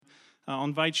I'll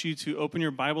invite you to open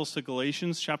your Bibles to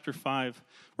Galatians chapter 5.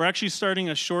 We're actually starting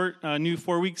a short new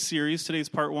 4-week series. Today's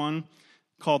part 1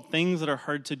 called Things That Are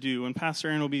Hard to Do. And Pastor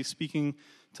Aaron will be speaking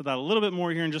to that a little bit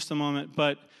more here in just a moment,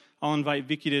 but I'll invite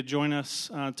Vicki to join us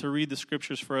to read the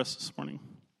scriptures for us this morning.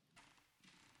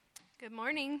 Good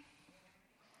morning.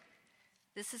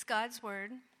 This is God's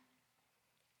word.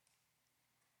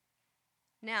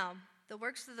 Now, the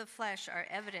works of the flesh are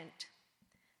evident: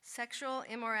 sexual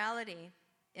immorality,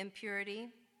 impurity,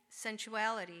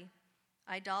 sensuality,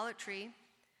 idolatry,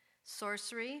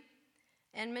 sorcery,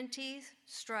 enmity,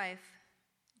 strife,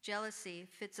 jealousy,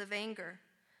 fits of anger,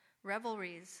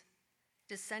 revelries,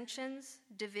 dissensions,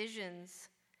 divisions,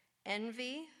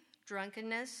 envy,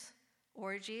 drunkenness,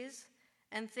 orgies,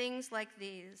 and things like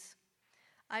these.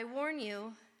 I warn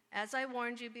you, as I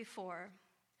warned you before,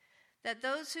 that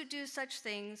those who do such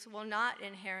things will not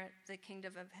inherit the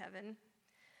kingdom of heaven.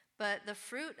 But the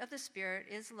fruit of the Spirit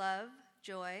is love,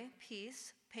 joy,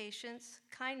 peace, patience,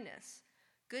 kindness,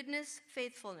 goodness,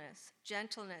 faithfulness,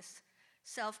 gentleness,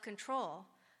 self-control.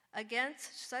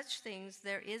 Against such things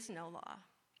there is no law.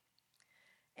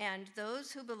 And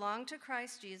those who belong to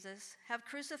Christ Jesus have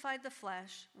crucified the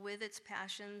flesh with its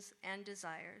passions and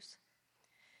desires.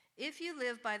 If you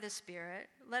live by the Spirit,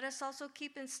 let us also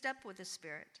keep in step with the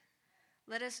Spirit.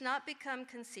 Let us not become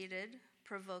conceited,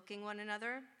 provoking one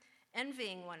another,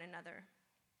 envying one another.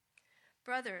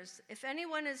 Brothers, if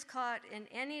anyone is caught in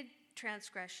any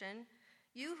transgression,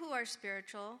 you who are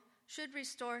spiritual should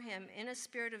restore him in a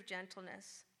spirit of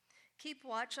gentleness. Keep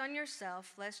watch on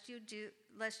yourself, lest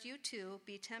you too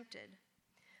be tempted.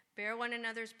 Bear one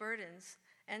another's burdens,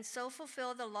 and so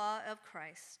fulfill the law of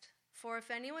Christ. For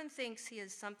if anyone thinks he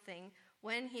is something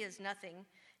when he is nothing,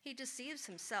 he deceives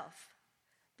himself.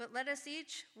 But let us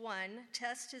each one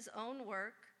test his own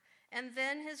work, and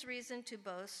then his reason to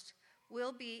boast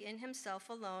will be in himself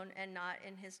alone and not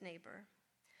in his neighbor.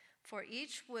 For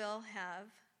each will have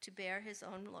to bear his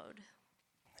own load.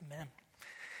 Amen.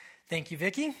 Thank you,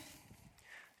 Vicki.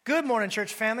 Good morning,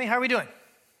 church family. How are we doing?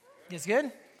 You guys good?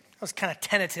 That was kind of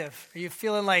tentative. Are you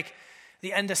feeling like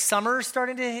the end of summer is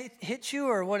starting to hit you,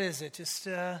 or what is it? Just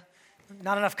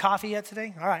not enough coffee yet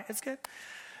today? All right, it's good.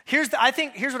 Here's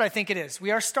what I think it is. We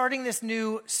are starting this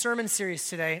new sermon series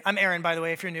today. I'm Aaron, by the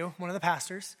way, if you're new, one of the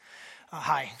pastors.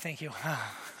 Hi, thank you.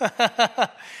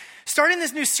 Starting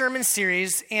this new sermon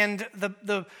series, and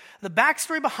the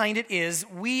backstory behind it is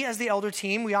we, as the elder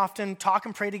team, we often talk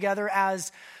and pray together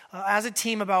as a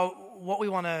team about what we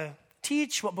want to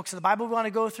teach, what books of the Bible we want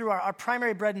to go through. Our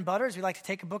primary bread and butter is we like to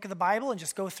take a book of the Bible and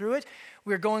just go through it.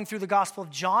 We're going through the Gospel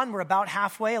of John. We're about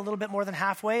halfway, a little bit more than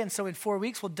halfway, and so in 4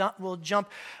 weeks we'll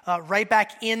jump right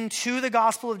back into the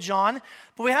Gospel of John.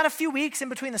 But we had a few weeks in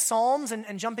between the Psalms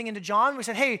and jumping into John. We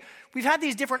said, hey, we've had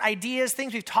these different ideas,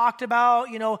 things we've talked about.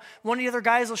 You know, one of the other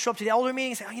guys will show up to the elder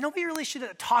meeting and say, we really should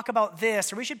talk about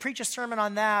this, or we should preach a sermon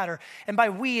on that, and by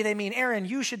we, they mean, Aaron,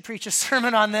 you should preach a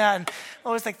sermon on that. And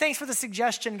I was like, thanks for the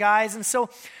suggestion, guys. And so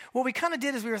what we kind of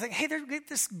did is we were like, hey, there's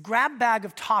this grab bag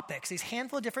of topics, these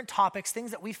handful of different topics,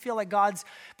 things that we feel like God's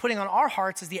putting on our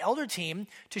hearts as the elder team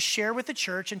to share with the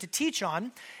church and to teach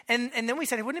on. And then we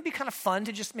said, hey, wouldn't it be kind of fun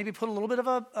to just maybe put a little bit of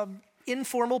a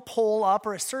informal poll up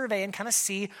or a survey and kind of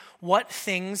see what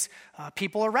things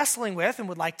people are wrestling with and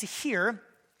would like to hear.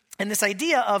 And this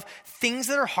idea of things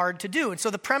that are hard to do. And so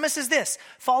the premise is this: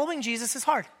 following Jesus is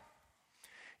hard.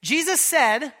 Jesus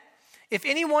said, if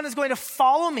anyone is going to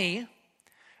follow me,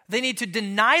 they need to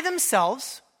deny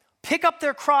themselves, pick up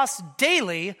their cross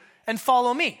daily, and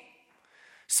follow me.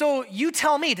 So you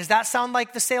tell me, does that sound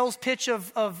like the sales pitch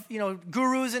of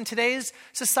gurus in today's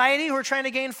society who are trying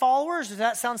to gain followers? Does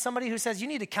that sound somebody who says you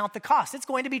need to count the cost? It's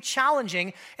going to be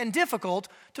challenging and difficult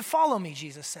to follow me,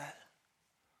 Jesus said.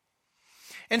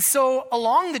 And so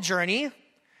along the journey,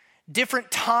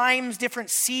 different times, different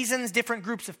seasons, different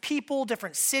groups of people,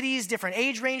 different cities, different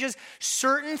age ranges,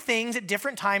 certain things at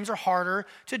different times are harder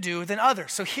to do than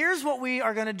others. So here's what we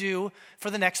are going to do for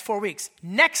the next 4 weeks.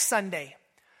 Next Sunday,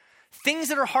 things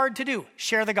that are hard to do: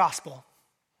 share the gospel.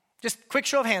 Just quick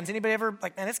show of hands. Anybody ever,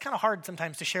 like, man, it's kind of hard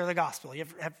sometimes to share the gospel. You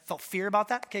ever have felt fear about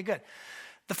that? Okay, good.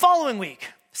 The following week,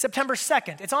 September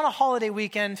 2nd, it's on a holiday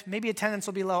weekend. Maybe attendance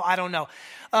will be low. I don't know.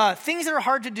 Things that are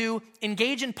hard to do: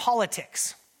 engage in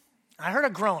politics. I heard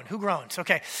a groan. Who groans?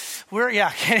 Okay.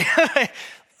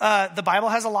 The Bible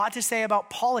has a lot to say about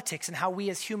politics and how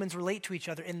we as humans relate to each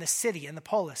other in the city, in the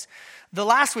polis. The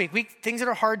last week, things that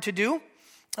are hard to do.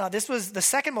 This was the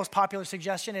second most popular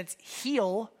suggestion. It's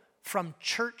heal from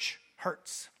church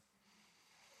hurts.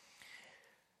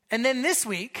 And then this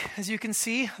week, as you can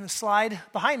see on the slide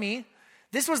behind me,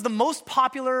 This was the most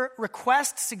popular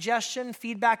request, suggestion,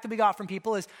 feedback that we got from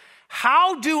people is,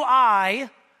 how do I,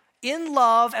 in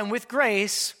love and with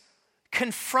grace,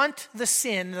 confront the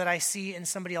sin that I see in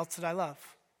somebody else that I love?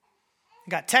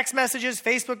 We got text messages,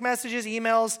 Facebook messages,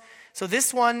 emails. So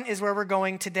this one is where we're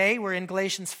going today. We're in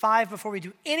Galatians 5. Before we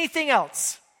do anything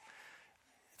else,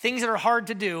 things that are hard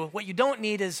to do, what you don't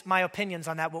need is my opinions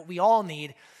on that. What we all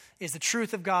need is the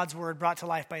truth of God's word brought to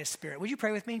life by his Spirit. Would you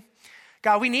pray with me?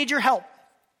 God, we need your help.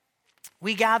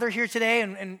 We gather here today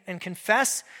and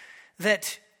confess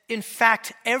that, in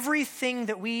fact, everything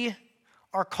that we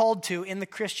are called to in the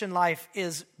Christian life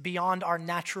is beyond our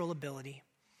natural ability.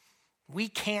 We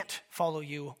can't follow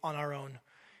you on our own.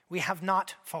 We have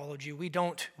not followed you. We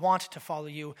don't want to follow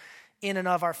you in and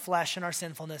of our flesh and our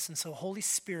sinfulness. And so, Holy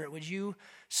Spirit, would you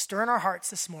stir in our hearts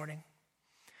this morning?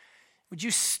 Would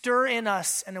you stir in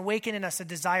us and awaken in us a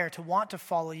desire to want to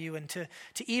follow you and to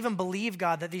even believe,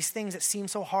 God, that these things that seem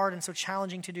so hard and so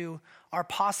challenging to do are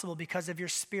possible because of your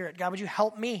Spirit? God, would you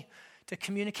help me to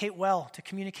communicate well, to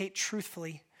communicate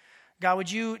truthfully? God, would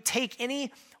you take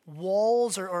any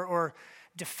walls or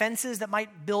defenses that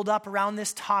might build up around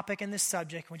this topic and this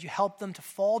subject? Would you help them to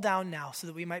fall down now so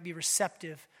that we might be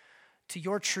receptive to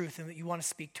your truth and that you want to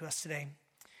speak to us today?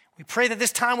 We pray that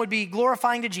this time would be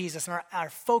glorifying to Jesus and our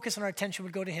focus and our attention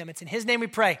would go to him. It's in his name we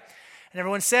pray. And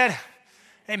everyone said,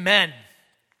 amen.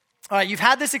 All right, you've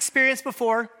had this experience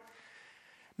before.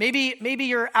 Maybe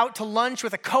you're out to lunch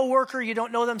with a coworker, you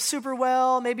don't know them super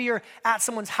well. Maybe you're at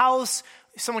someone's house,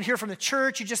 someone here from the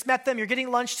church, you just met them, you're getting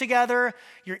lunch together,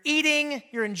 you're eating,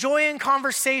 you're enjoying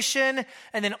conversation,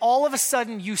 and then all of a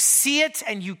sudden you see it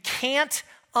and you can't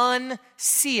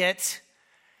unsee it.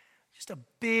 Just a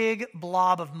big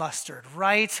blob of mustard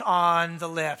right on the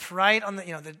lip, right on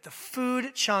the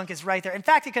food chunk is right there. In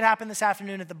fact, it could happen this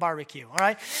afternoon at the barbecue, all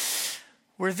right?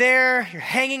 We're there, you're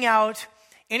hanging out.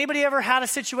 Anybody ever had a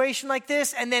situation like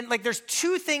this? And then there's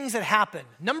two things that happen.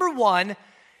 Number one,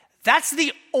 that's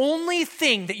the only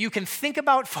thing that you can think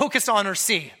about, focus on, or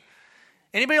see.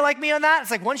 Anybody like me on that?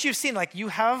 It's like once you've seen, you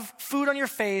have food on your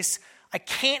face, I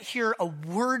can't hear a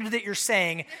word that you're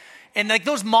saying. And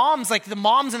those moms, the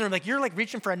moms in there, you're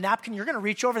reaching for a napkin, you're going to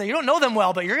reach over there. You don't know them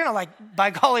well, but you're going to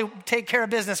by golly, take care of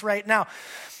business right now.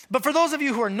 But for those of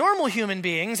you who are normal human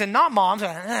beings and not moms,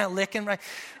 licking, right?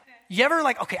 You ever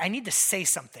okay, I need to say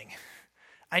something.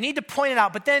 I need to point it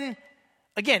out. But then,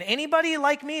 again, anybody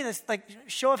like me that's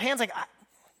show of hands,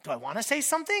 do I want to say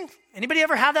something? Anybody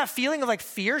ever have that feeling of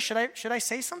fear? Should I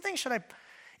say something?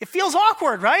 It feels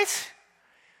awkward, right?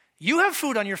 You have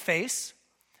food on your face.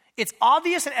 It's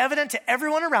obvious and evident to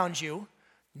everyone around you.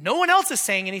 No one else is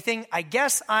saying anything. I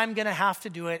guess I'm going to have to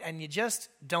do it, and you just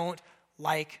don't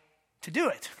like to do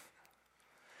it.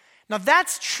 Now,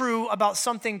 that's true about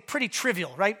something pretty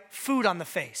trivial, right? Food on the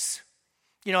face.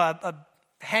 A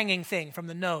hanging thing from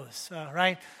the nose,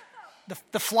 right?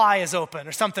 The fly is open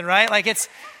or something, right?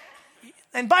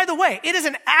 And by the way, it is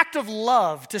an act of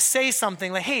love to say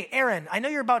something hey, Aaron, I know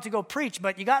you're about to go preach,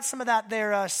 but you got some of that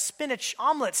there spinach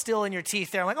omelet still in your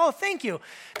teeth there. I'm oh, thank you.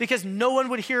 Because no one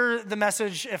would hear the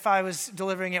message if I was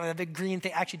delivering it with a big green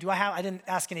thing. Actually, I didn't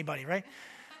ask anybody, right?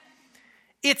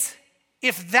 If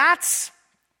that's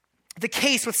the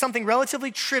case with something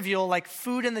relatively trivial like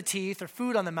food in the teeth or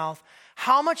food on the mouth,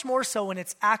 how much more so when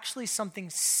it's actually something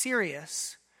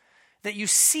serious that you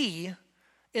see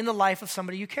in the life of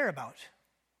somebody you care about?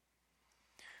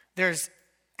 There's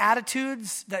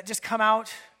attitudes that just come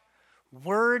out,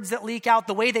 words that leak out,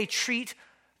 the way they treat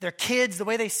their kids, the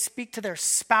way they speak to their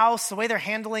spouse, the way they're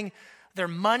handling their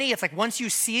money. It's once you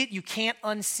see it, you can't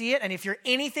unsee it. And if you're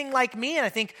anything like me, and I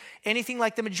think anything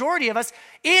like the majority of us,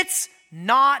 it's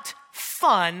not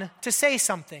fun to say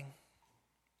something.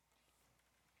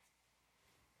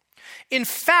 In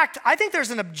fact, I think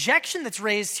there's an objection that's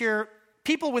raised here,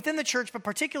 people within the church, but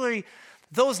particularly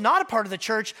those not a part of the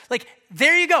church,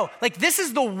 there you go. This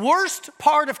is the worst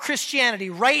part of Christianity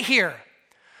right here.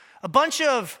 A bunch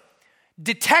of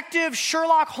detective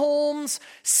Sherlock Holmes,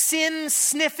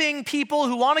 sin-sniffing people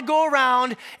who want to go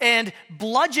around and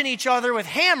bludgeon each other with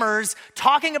hammers,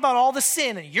 talking about all the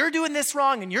sin. And you're doing this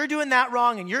wrong, and you're doing that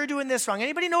wrong, and you're doing this wrong.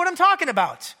 Anybody know what I'm talking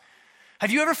about?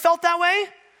 Have you ever felt that way?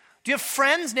 Do you have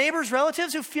friends, neighbors,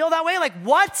 relatives who feel that way?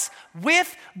 What's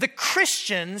with the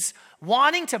Christians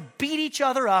wanting to beat each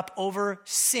other up over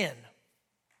sin?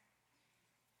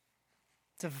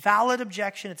 It's a valid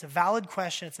objection. It's a valid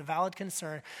question. It's a valid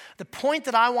concern. The point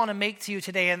that I want to make to you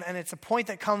today, and it's a point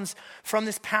that comes from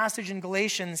this passage in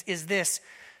Galatians, is this.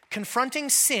 Confronting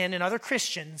sin in other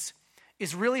Christians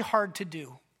is really hard to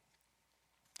do.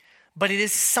 But it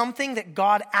is something that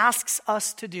God asks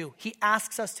us to do. He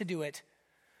asks us to do it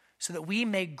so that we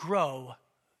may grow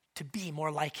to be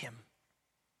more like him.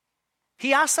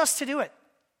 He asks us to do it.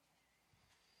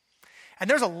 And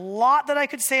there's a lot that I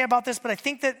could say about this, but I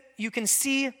think that you can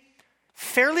see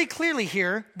fairly clearly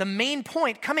here the main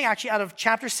point coming actually out of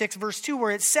chapter 6, verse 2,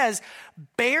 where it says,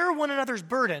 bear one another's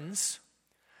burdens,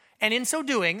 and in so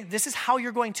doing, this is how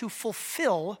you're going to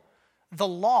fulfill the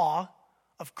law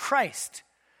of Christ.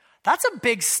 That's a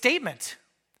big statement.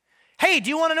 Hey,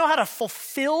 do you want to know how to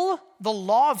fulfill the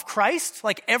law of Christ?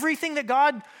 Like everything that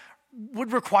God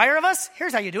would require of us?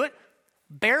 Here's how you do it.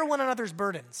 Bear one another's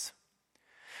burdens.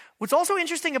 What's also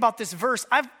interesting about this verse,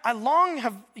 I long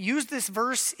have used this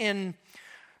verse in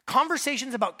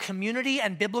conversations about community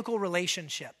and biblical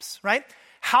relationships, right?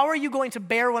 How are you going to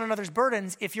bear one another's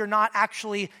burdens if you're not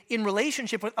actually in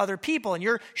relationship with other people and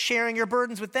you're sharing your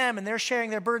burdens with them and they're sharing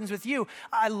their burdens with you?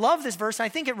 I love this verse and I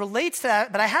think it relates to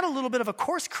that, but I had a little bit of a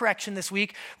course correction this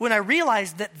week when I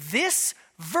realized that this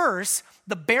verse,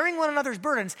 the bearing one another's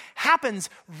burdens, happens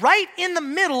right in the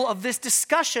middle of this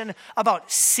discussion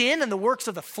about sin and the works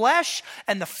of the flesh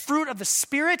and the fruit of the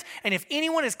Spirit. And if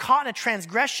anyone is caught in a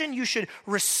transgression, you should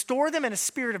restore them in a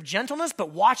spirit of gentleness,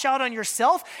 but watch out on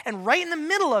yourself. And right in the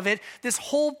middle of it, this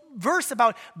whole verse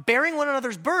about bearing one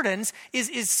another's burdens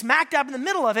is smack dab in the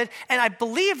middle of it. And I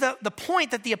believe that the point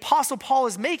that the Apostle Paul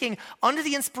is making under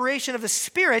the inspiration of the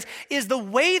Spirit is the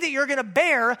way that you're going to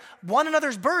bear one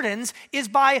another's burdens is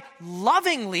by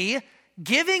lovingly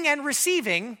giving and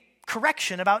receiving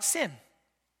correction about sin.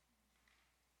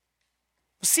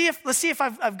 Let's see if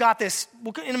I've got this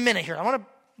in a minute here. I want to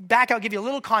back out, give you a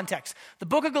little context. The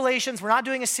book of Galatians, we're not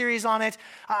doing a series on it.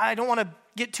 I don't want to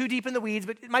get too deep in the weeds,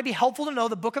 but it might be helpful to know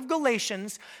the book of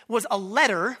Galatians was a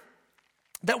letter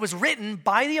that was written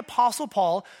by the Apostle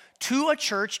Paul to a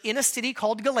church in a city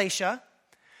called Galatia.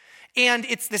 And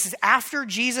this is after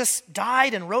Jesus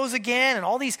died and rose again, and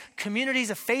all these communities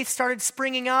of faith started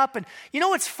springing up. And you know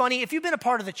what's funny? If you've been a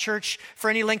part of the church for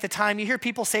any length of time, you hear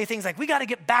people say things like, we got to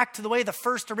get back to the way the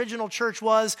first original church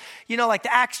was, like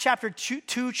the Acts chapter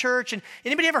 2 church. And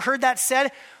anybody ever heard that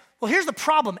said? Well, here's the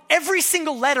problem. Every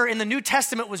single letter in the New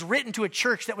Testament was written to a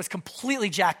church that was completely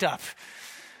jacked up.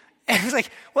 And it's like,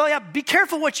 well, yeah, be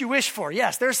careful what you wish for.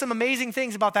 Yes, there's some amazing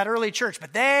things about that early church,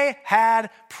 but they had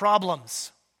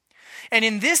problems. And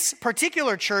in this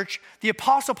particular church, the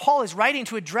Apostle Paul is writing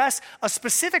to address a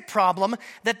specific problem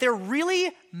that they're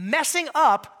really messing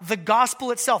up the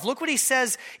gospel itself. Look what he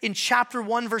says in chapter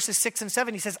 1, verses 6 and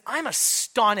 7. He says, I'm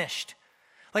astonished.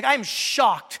 I'm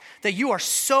shocked that you are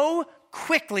so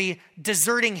quickly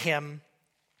deserting him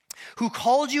who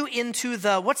called you into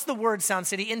the, what's the word, Sound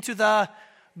City? Into the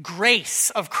grace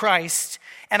of Christ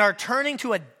and are turning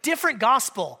to a different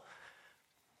gospel.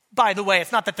 By the way,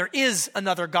 it's not that there is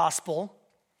another gospel.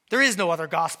 There is no other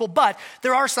gospel, but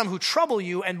there are some who trouble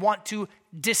you and want to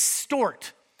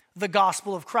distort the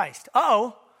gospel of Christ.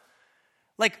 Paul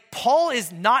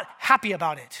is not happy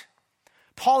about it.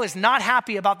 Paul is not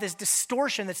happy about this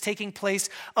distortion that's taking place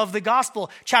of the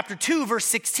gospel. Chapter 2, verse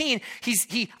 16,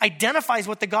 he identifies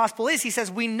what the gospel is. He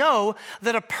says, we know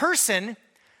that a person,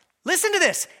 listen to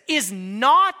this, is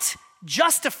not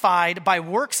justified by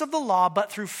works of the law,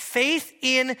 but through faith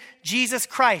in Jesus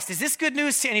Christ. Is this good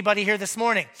news to anybody here this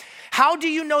morning? How do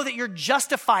you know that you're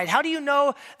justified? How do you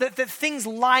know that things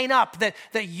line up,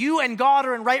 that you and God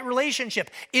are in right relationship?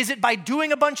 Is it by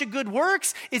doing a bunch of good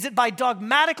works? Is it by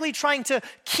dogmatically trying to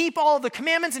keep all the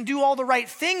commandments and do all the right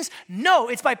things? No,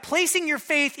 it's by placing your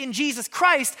faith in Jesus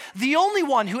Christ, the only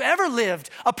one who ever lived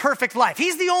a perfect life.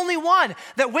 He's the only one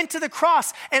that went to the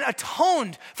cross and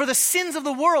atoned for the sins of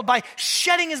the world by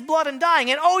shedding his blood and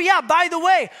dying. And oh yeah, by the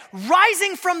way,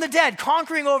 rising from the dead,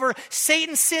 conquering over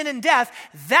Satan, sin, and death.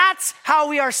 That's how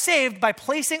we are saved, by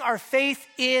placing our faith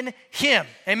in him.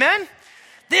 Amen?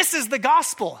 This is the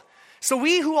gospel. So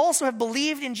we who also have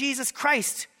believed in Jesus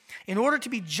Christ, in order to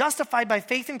be justified by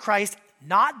faith in Christ,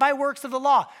 not by works of the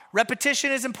law.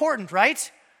 Repetition is important,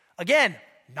 right? Again,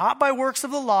 not by works of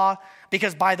the law,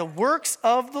 because by the works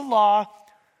of the law,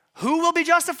 who will be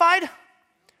justified?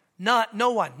 No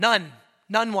one.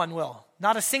 None one will.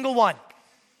 Not a single one.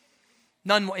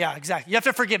 None. Yeah, exactly. You have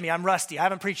to forgive me. I'm rusty. I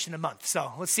haven't preached in a month.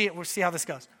 So we'll see how this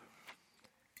goes.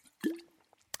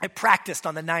 I practiced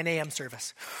on the 9 a.m.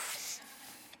 service.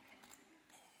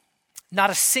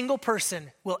 Not a single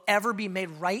person will ever be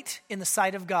made right in the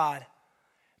sight of God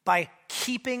by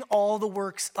keeping all the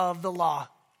works of the law.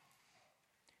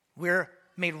 We're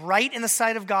made right in the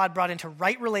sight of God, brought into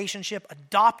right relationship,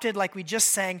 adopted, like we just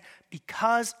sang,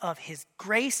 because of his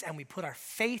grace, and we put our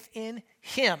faith in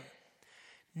him.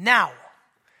 Now,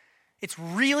 it's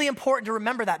really important to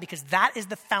remember that, because that is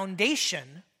the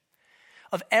foundation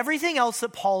of everything else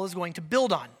that Paul is going to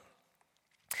build on.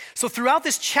 So throughout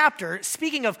this chapter,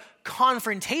 speaking of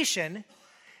confrontation,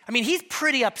 I mean, he's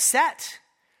pretty upset.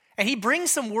 And he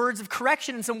brings some words of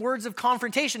correction and some words of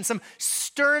confrontation, some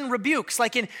stern rebukes.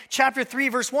 Like in chapter 3,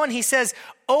 verse 1, he says,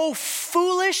 "O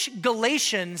foolish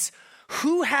Galatians,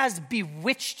 who has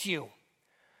bewitched you?"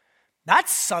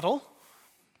 That's subtle.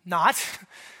 Not.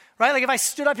 Right? Like if I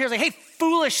stood up here and was like, "Hey,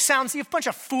 foolish sounds, you bunch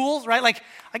of fools," right? Like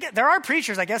there are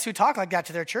preachers, I guess, who talk like that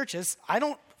to their churches. I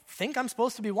don't think I'm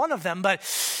supposed to be one of them, but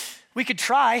we could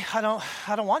try. I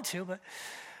don't want to, but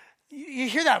you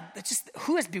hear that. It's just,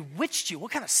 who has bewitched you?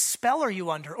 What kind of spell are you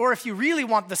under? Or if you really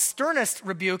want the sternest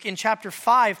rebuke in chapter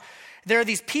 5, there are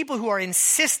these people who are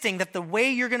insisting that the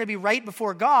way you're going to be right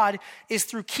before God is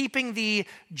through keeping the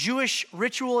Jewish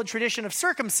ritual and tradition of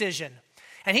circumcision.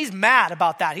 And he's mad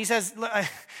about that. He says,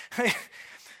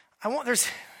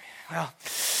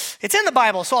 it's in the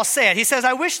Bible, so I'll say it. He says,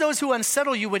 "I wish those who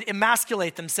unsettle you would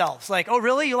emasculate themselves." Like, oh,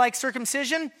 really? You like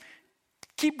circumcision?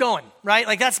 Keep going, right?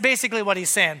 Like, that's basically what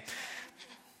he's saying.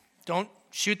 Don't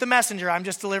shoot the messenger. I'm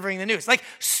just delivering the news. Like,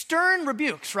 stern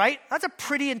rebukes, right? That's a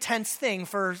pretty intense thing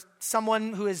for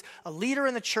someone who is a leader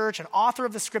in the church, an author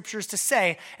of the scriptures to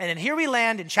say. And then here we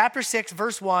land in chapter 6,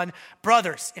 verse 1.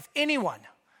 "Brothers, if anyone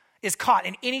is caught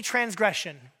in any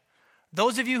transgression,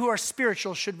 those of you who are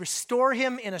spiritual should restore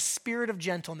him in a spirit of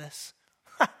gentleness."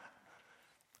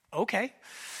 Okay.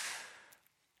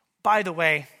 By the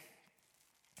way,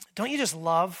 don't you just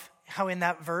love how in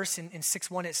that verse in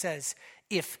 6:1 it says,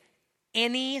 "If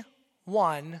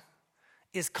anyone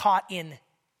is caught in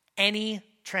any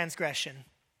transgression."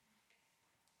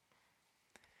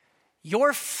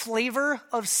 Your flavor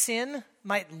of sin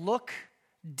might look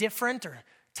different or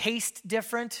taste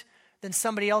different than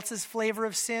somebody else's flavor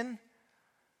of sin.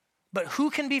 But who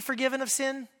can be forgiven of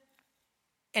sin?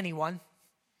 Anyone.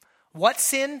 What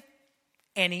sin?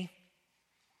 Any.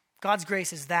 God's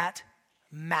grace is that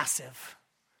massive.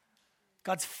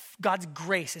 God's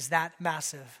grace is that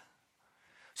massive.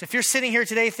 So if you're sitting here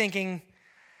today thinking,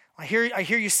 I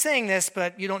hear you saying this,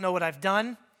 but you don't know what I've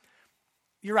done,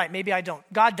 you're right, maybe I don't.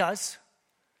 God does.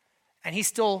 And he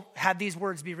still had these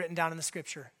words be written down in the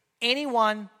scripture.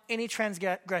 Anyone, any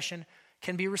transgression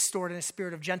can be restored in a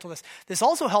spirit of gentleness. This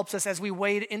also helps us as we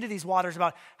wade into these waters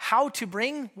about how to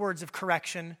bring words of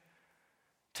correction,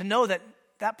 to know that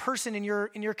that person in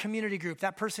your community group,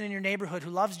 that person in your neighborhood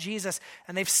who loves Jesus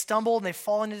and they've stumbled and they've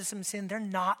fallen into some sin, they're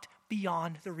not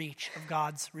beyond the reach of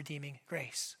God's redeeming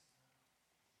grace.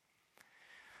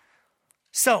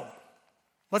 So,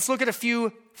 let's look at a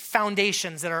few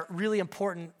foundations that are really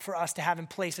important for us to have in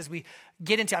place as we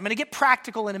get into. I'm going to get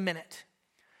practical in a minute,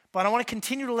 but I want to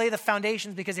continue to lay the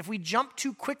foundations, because if we jump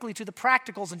too quickly to the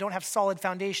practicals and don't have solid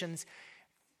foundations,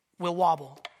 we'll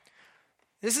wobble.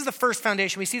 This is the first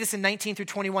foundation. We see this in 19 through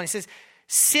 21. It says,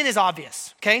 sin is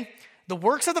obvious, okay? The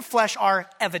works of the flesh are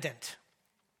evident.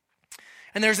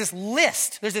 And there's this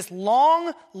list, there's this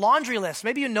long laundry list.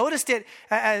 Maybe you noticed it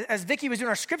as Vicki was doing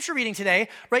our scripture reading today,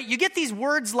 right? You get these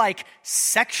words like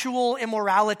sexual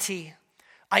immorality,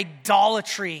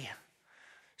 idolatry,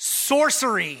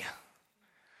 sorcery,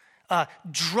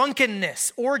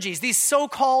 drunkenness, orgies, these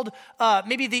so-called,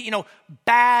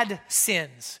 bad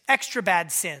sins, extra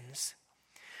bad sins.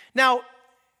 Now,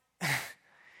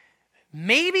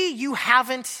 maybe you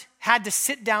haven't had to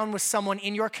sit down with someone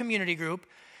in your community group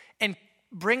and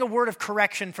bring a word of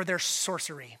correction for their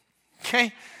sorcery,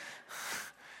 okay?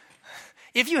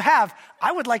 If you have,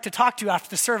 I would like to talk to you after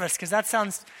the service, because that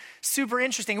sounds super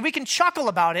interesting. We can chuckle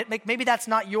about it. Maybe that's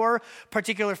not your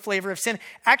particular flavor of sin.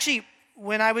 Actually,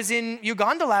 when I was in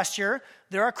Uganda last year,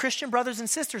 there are Christian brothers and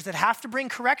sisters that have to bring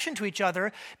correction to each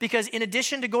other, because in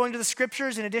addition to going to the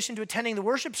scriptures, in addition to attending the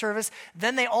worship service,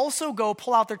 then they also go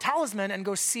pull out their talisman and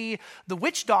go see the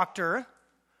witch doctor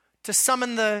to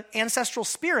summon the ancestral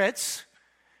spirits.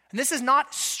 And this is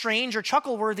not strange or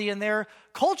chuckle-worthy in their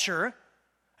culture.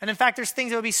 And in fact, there's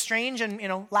things that would be strange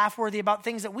and, laugh-worthy about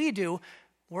things that we do.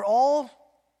 We're all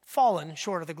fallen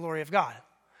short of the glory of God.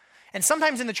 And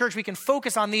sometimes in the church, we can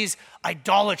focus on these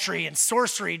idolatry and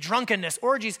sorcery, drunkenness,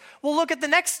 orgies. We'll look at the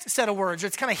next set of words.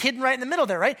 It's kind of hidden right in the middle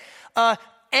there, right?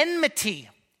 Enmity,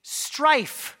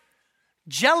 strife,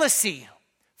 jealousy,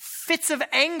 fits of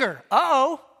anger.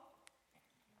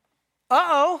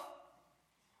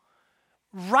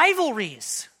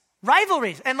 Rivalries.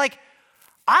 And I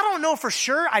don't know for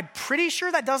sure. I'm pretty sure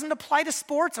that doesn't apply to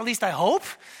sports, at least I hope.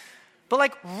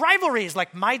 But rivalries,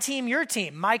 like my team, your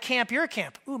team, my camp, your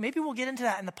camp. Ooh, maybe we'll get into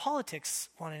that in the politics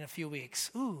one in a few weeks.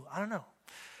 Ooh, I don't know.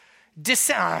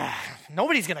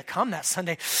 Nobody's going to come that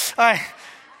Sunday.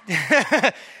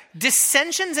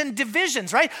 dissensions and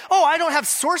divisions, right? Oh, I don't have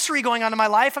sorcery going on in my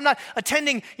life. I'm not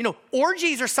attending,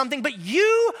 orgies or something, but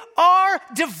you are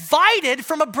divided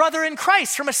from a brother in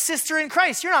Christ, from a sister in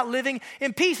Christ. You're not living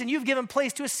in peace, and you've given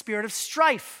place to a spirit of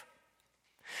strife.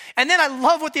 And then I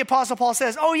love what the Apostle Paul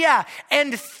says. Oh yeah,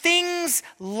 and things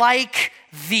like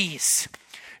these.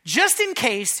 Just in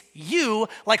case you,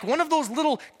 like one of those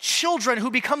little children who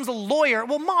becomes a lawyer,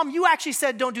 well, Mom, you actually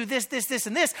said don't do this, this, this,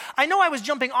 and this. I know I was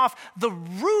jumping off the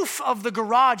roof of the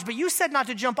garage, but you said not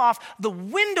to jump off the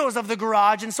windows of the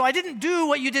garage, and so I didn't do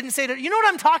what you didn't say to. You know what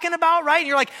I'm talking about, right? And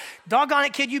you're like, doggone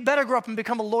it, kid, you better grow up and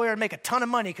become a lawyer and make a ton of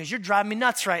money because you're driving me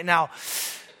nuts right now.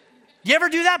 You ever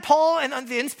do that, Paul? And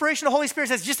the inspiration of the Holy Spirit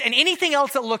says, and anything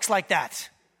else that looks like that.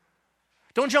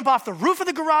 Don't jump off the roof of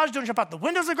the garage. Don't jump out the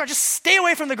windows of the garage. Just stay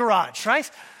away from the garage,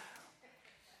 right?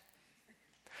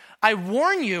 I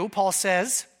warn you, Paul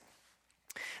says,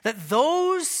 that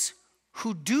those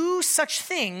who do such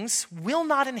things will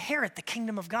not inherit the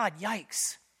kingdom of God.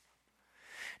 Yikes.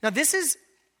 Now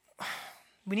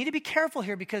we need to be careful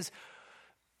here because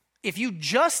if you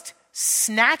just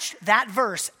snatched that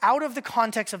verse out of the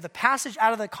context of the passage,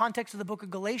 out of the context of the book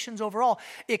of Galatians overall,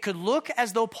 it could look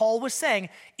as though Paul was saying,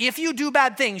 if you do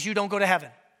bad things, you don't go to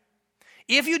heaven.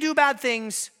 If you do bad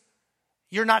things,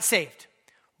 you're not saved.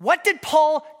 What did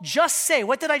Paul just say?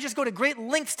 What did I just go to great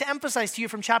lengths to emphasize to you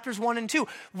from chapters 1 and 2?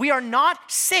 We are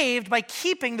not saved by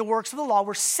keeping the works of the law.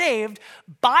 We're saved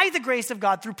by the grace of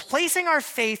God through placing our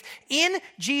faith in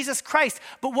Jesus Christ.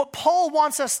 But what Paul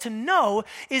wants us to know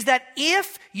is that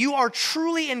if you are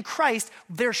truly in Christ,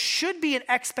 there should be an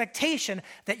expectation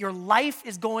that your life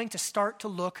is going to start to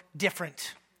look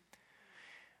different.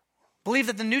 Believe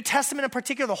that the New Testament in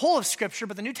particular, the whole of Scripture,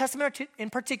 but the New Testament in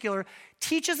particular,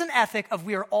 teaches an ethic of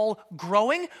we are all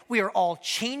growing, we are all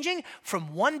changing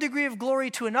from one degree of glory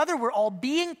to another, we're all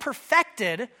being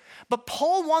perfected. But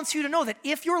Paul wants you to know that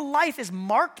if your life is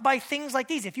marked by things like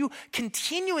these, if you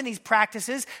continue in these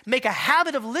practices, make a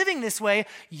habit of living this way,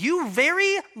 you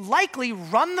very likely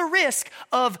run the risk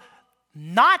of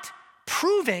not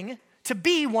proving to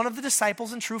be one of the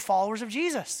disciples and true followers of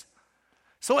Jesus.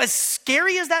 So as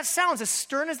scary as that sounds, as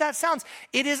stern as that sounds,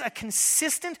 it is a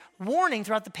consistent warning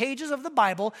throughout the pages of the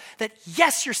Bible that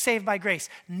yes, you're saved by grace.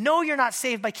 No, you're not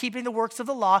saved by keeping the works of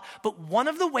the law, but one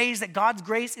of the ways that God's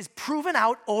grace is proven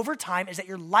out over time is that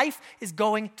your life is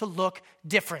going to look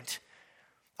different.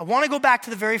 I want to go back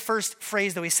to the very first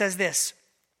phrase though. He says this,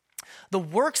 the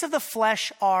works of the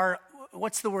flesh are,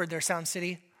 what's the word there, Sound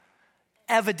City?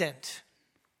 Evident.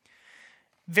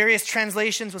 Various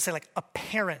translations will say like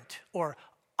apparent or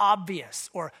obvious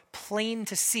or plain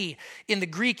to see. In the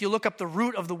Greek, you look up the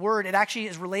root of the word, it actually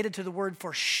is related to the word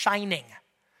for shining.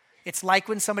 It's like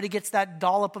when somebody gets that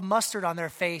dollop of mustard on their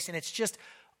face and it's just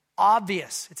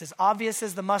obvious. It's as obvious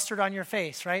as the mustard on your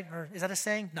face, right? Or is that a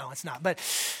saying? No, it's not, but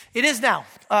it is now.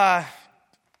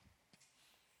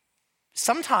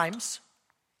 Sometimes,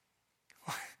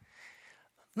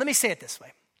 let me say it this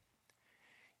way.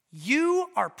 You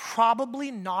are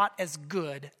probably not as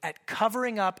good at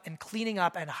covering up and cleaning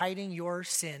up and hiding your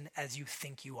sin as you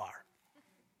think you are.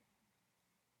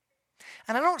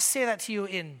 And I don't say that to you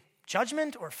in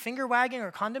judgment or finger wagging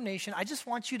or condemnation. I just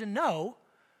want you to know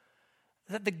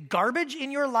that the garbage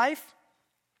in your life,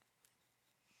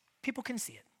 people can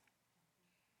see it.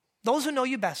 Those who know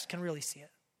you best can really see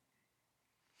it.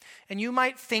 And you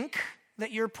might think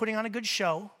that you're putting on a good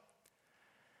show,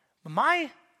 but my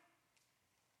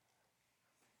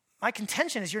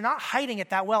contention is you're not hiding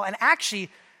it that well. And actually,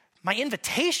 my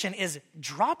invitation is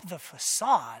drop the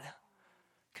facade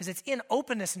because it's in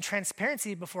openness and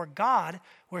transparency before God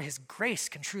where his grace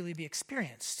can truly be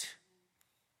experienced.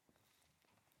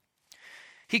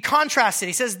 He contrasts it.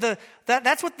 He says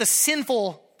that's what the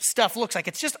sinful stuff looks like.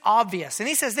 It's just obvious. And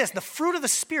he says this, the fruit of the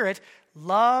Spirit,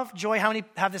 love, joy. How many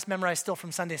have this memorized still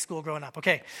from Sunday school growing up?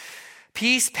 Okay.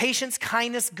 Peace, patience,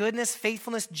 kindness, goodness,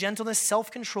 faithfulness, gentleness,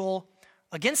 self-control.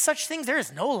 Against such things, there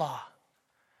is no law.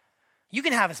 You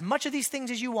can have as much of these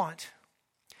things as you want.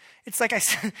 It's like I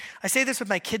say this with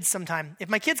my kids sometime. If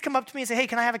my kids come up to me and say, hey,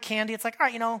 can I have a candy? It's like, all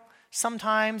right,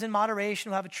 sometimes in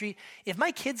moderation we'll have a treat. If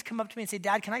my kids come up to me and say,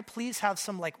 Dad, can I please have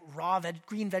some like raw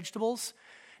green vegetables?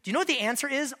 Do you know what the answer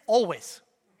is? Always.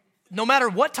 No matter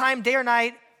what time, day or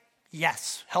night,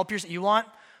 yes. Help yourself. You want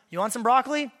some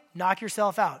broccoli? Knock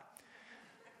yourself out.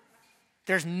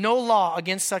 There's no law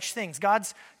against such things.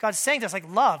 God's saying to us like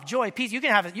love, joy, peace. You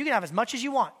can have as much as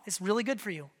you want. It's really good for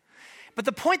you. But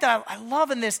the point that I love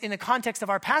in the context of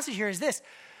our passage here is this.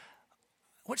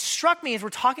 What struck me is we're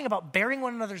talking about bearing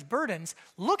one another's burdens.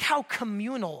 Look how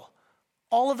communal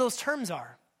all of those terms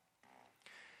are.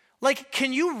 Like,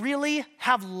 can you really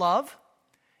have love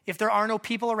if there are no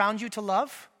people around you to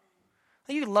love?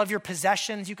 You could love your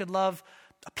possessions, you could love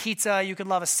a pizza, you could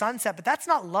love a sunset, but that's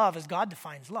not love as God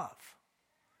defines love.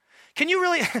 Can you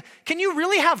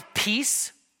really have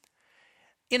peace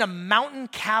in a mountain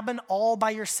cabin all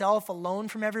by yourself, alone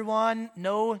from everyone?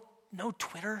 No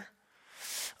Twitter,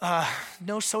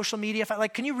 no social media.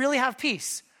 Can you really have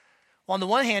peace? Well, on the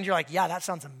one hand, you're like, yeah, that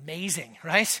sounds amazing,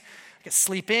 right? I can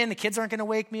sleep in, the kids aren't going to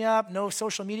wake me up, no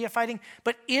social media fighting.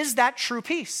 But is that true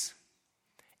peace?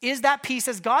 Is that peace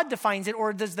as God defines it,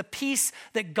 or does the peace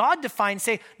that God defines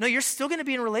say, no, you're still going to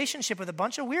be in a relationship with a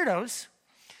bunch of weirdos,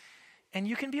 and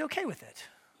you can be okay with it?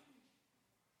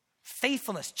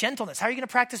 Faithfulness, gentleness. How are you going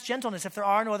to practice gentleness if there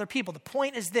are no other people? The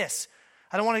point is this.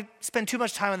 I don't want to spend too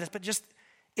much time on this, but just,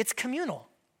 it's communal.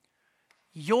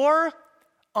 Your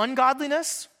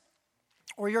ungodliness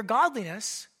or your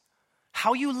godliness,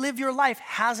 how you live your life,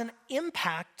 has an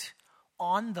impact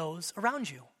on those around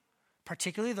you,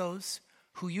 particularly those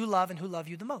who you love and who love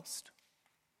you the most.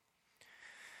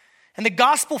 And the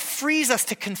gospel frees us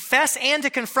to confess and to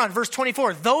confront. Verse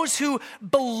 24, those who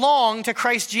belong to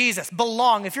Christ Jesus.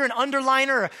 Belong. If you're an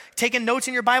underliner or taking notes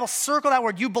in your Bible, circle that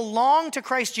word. You belong to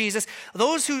Christ Jesus.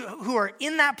 Those who are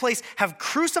in that place have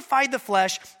crucified the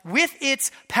flesh with its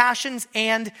passions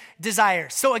and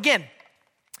desires. So again,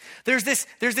 there's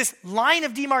this line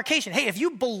of demarcation. Hey, if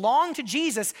you belong to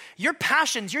Jesus, your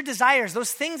passions, your desires,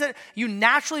 those things that you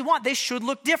naturally want, they should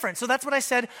look different. So that's what I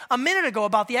said a minute ago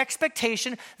about the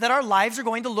expectation that our lives are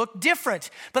going to look different.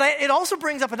 But it also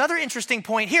brings up another interesting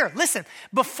point here. Listen,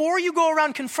 before you go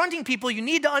around confronting people, you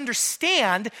need to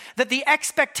understand that the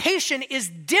expectation is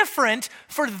different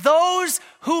for those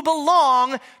who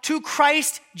belong to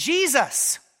Christ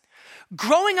Jesus.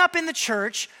 Growing up in the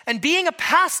church and being a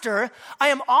pastor, I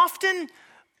am often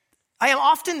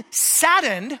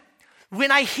saddened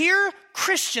when I hear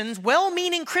Christians,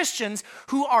 well-meaning Christians,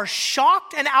 who are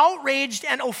shocked and outraged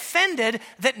and offended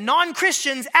that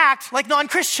non-Christians act like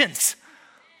non-Christians.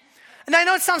 And I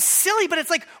know it sounds silly, but it's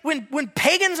like when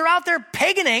pagans are out there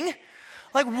paganing,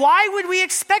 like why would we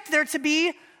expect them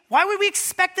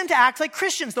to act like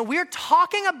Christians? No, we're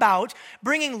talking about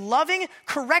bringing loving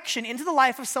correction into the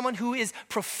life of someone who is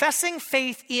professing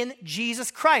faith in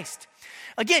Jesus Christ.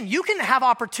 Again, you can have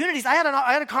opportunities. I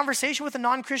had a conversation with a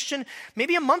non-Christian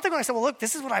maybe a month ago. And I said, well, look,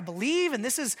 this is what I believe and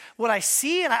this is what I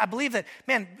see. And I believe that,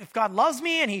 man, if God loves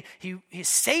me and he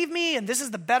saved me and this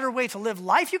is the better way to live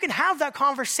life, you can have that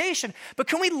conversation. But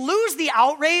can we lose the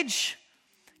outrage?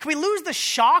 Can we lose the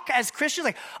shock as Christians?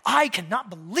 Like, I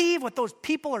cannot believe what those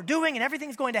people are doing and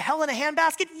everything's going to hell in a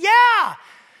handbasket. Yeah.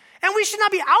 And we should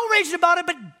not be outraged about it,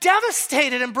 but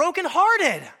devastated and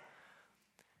brokenhearted.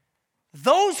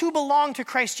 Those who belong to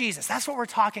Christ Jesus, that's what we're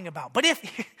talking about. But this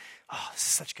is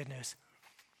such good news.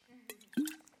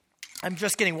 I'm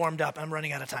just getting warmed up. I'm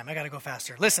running out of time. I got to go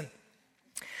faster. Listen,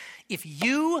 if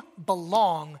you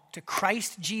belong to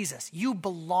Christ Jesus, you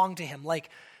belong to him like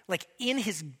in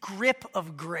his grip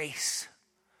of grace,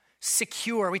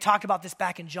 secure. We talked about this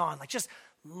back in John, like just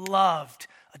loved,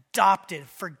 adopted,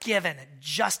 forgiven,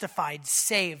 justified,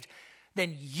 saved.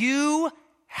 Then you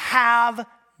have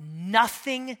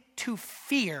nothing to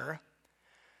fear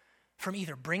from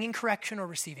either bringing correction or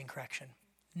receiving correction.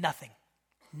 Nothing.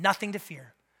 Nothing to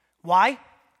fear. Why?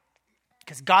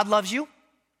 Because God loves you.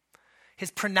 His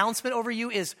pronouncement over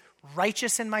you is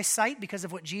righteous in my sight because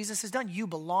of what Jesus has done. You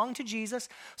belong to Jesus.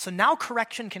 So now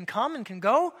correction can come and can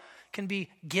go, can be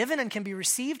given and can be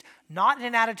received, not in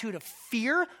an attitude of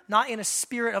fear, not in a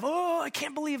spirit of, I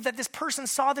can't believe that this person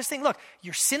saw this thing. Look,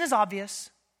 your sin is obvious.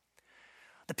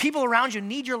 The people around you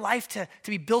need your life to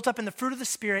be built up in the fruit of the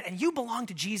Spirit, and you belong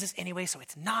to Jesus anyway, so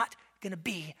it's not going to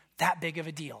be that big of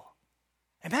a deal.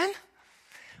 Amen?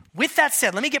 With that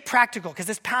said, let me get practical because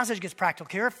this passage gets practical.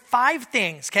 Here are 5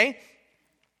 things, okay,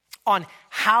 on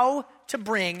how to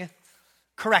bring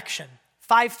correction.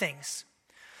 5 things.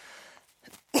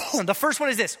 The first one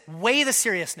is this: weigh the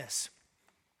seriousness.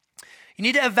 You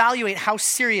need to evaluate how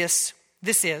serious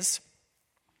this is.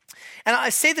 And I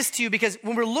say this to you because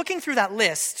when we're looking through that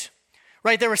list,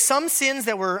 right, there were some sins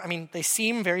that they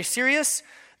seem very serious.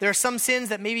 There are some sins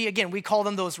that maybe, again, we call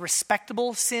them those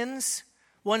respectable sins,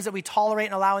 ones that we tolerate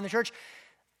and allow in the church.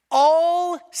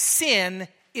 All sin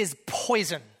is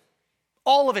poison.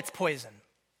 All of it's poison.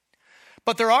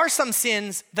 But there are some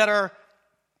sins that are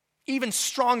even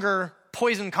stronger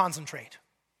poison concentrate.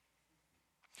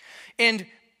 And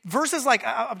verses like,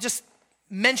 I'll just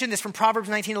mention this from Proverbs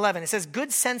 19:11. It says,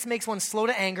 good sense makes one slow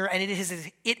to anger, and it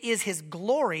is his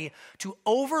glory to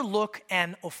overlook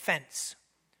an offense.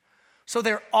 So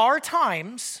there are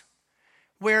times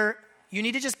where you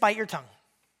need to just bite your tongue.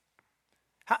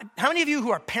 How many of you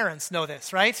who are parents know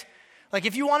this, right? Like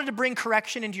if you wanted to bring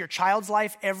correction into your child's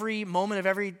life every moment of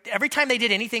every time they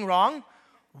did anything wrong,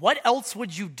 what else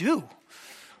would you do?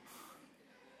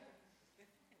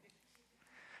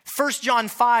 1 John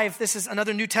 5, this is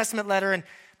another New Testament letter, and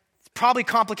it's probably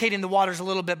complicating the waters a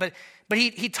little bit, but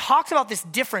he talks about this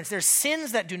difference. There's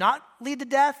sins that do not lead to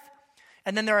death,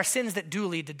 and then there are sins that do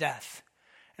lead to death.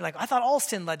 You're like, I thought all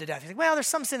sin led to death. He's like, well, there's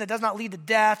some sin that does not lead to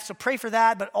death, so pray for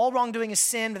that, but all wrongdoing is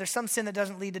sin, but there's some sin that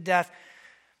doesn't lead to death.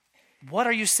 What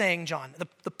are you saying, John?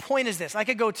 The point is this. I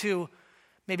could go to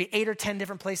maybe 8 or 10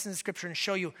 different places in Scripture and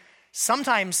show you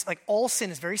sometimes, like all sin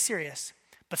is very serious,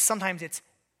 but sometimes it's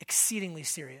exceedingly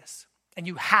serious, and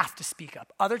you have to speak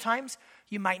up. Other times,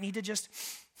 you might need to just,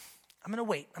 I'm going to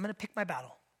wait. I'm going to pick my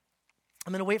battle.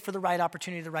 I'm going to wait for the right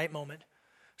opportunity, the right moment,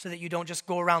 so that you don't just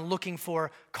go around looking for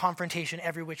confrontation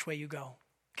every which way you go,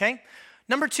 okay?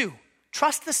 Number 2,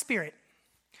 trust the Spirit.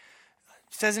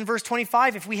 It says in verse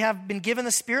 25, if we have been given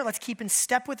the Spirit, let's keep in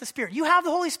step with the Spirit. You have the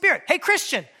Holy Spirit. Hey,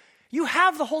 Christian, you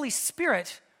have the Holy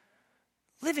Spirit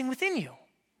living within you.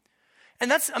 And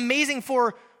that's amazing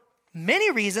for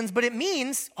many reasons, but it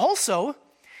means also,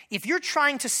 if you're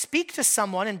trying to speak to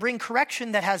someone and bring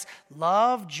correction that has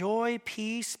love, joy,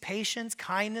 peace, patience,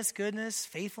 kindness, goodness,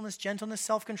 faithfulness, gentleness,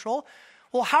 self-control,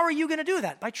 well, how are you going to do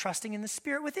that? By trusting in the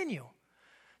Spirit within you.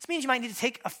 This means you might need to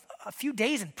take a few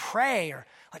days and pray, or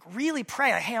like really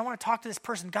pray. Like, hey, I want to talk to this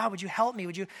person. God, would you help me?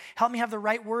 Would you help me have the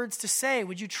right words to say?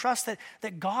 Would you trust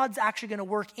that God's actually going to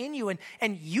work in you?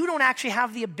 And you don't actually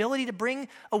have the ability to bring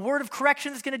a word of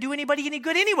correction that's going to do anybody any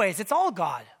good anyways. It's all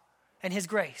God and his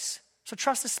grace. So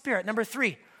trust the Spirit. Number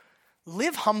 3,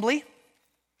 live humbly.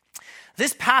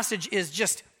 This passage is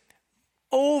just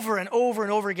over and over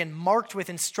and over again marked with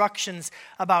instructions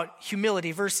about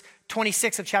humility. Verse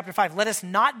 26 of chapter 5, let us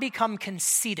not become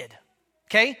conceited,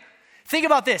 okay? Think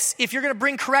about this. If you're going to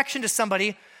bring correction to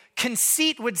somebody,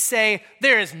 conceit would say,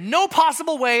 there is no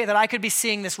possible way that I could be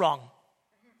seeing this wrong.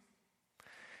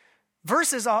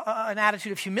 Versus an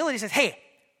attitude of humility says, hey,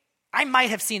 I might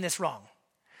have seen this wrong.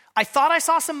 I thought I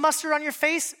saw some mustard on your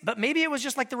face, but maybe it was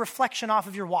just like the reflection off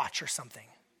of your watch or something.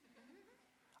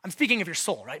 I'm speaking of your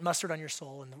soul, right? Mustard on your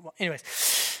soul. Anyways,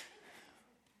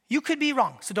 you could be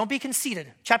wrong, so don't be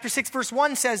conceited. Chapter 6, verse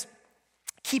 1 says,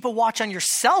 keep a watch on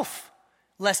yourself,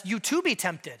 lest you too be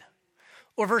tempted.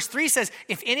 Or verse 3 says,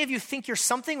 if any of you think you're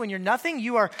something when you're nothing,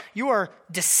 you are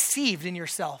deceived in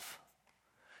yourself.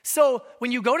 So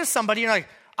when you go to somebody, you're like,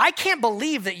 I can't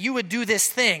believe that you would do this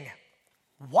thing.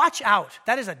 Watch out.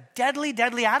 That is a deadly,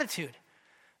 deadly attitude.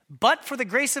 But for the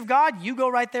grace of God, you go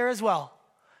right there as well.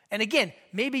 And again,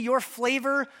 maybe your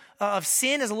flavor of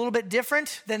sin is a little bit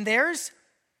different than theirs,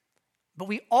 but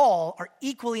we all are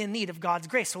equally in need of God's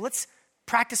grace. So let's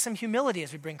practice some humility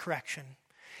as we bring correction.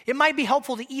 It might be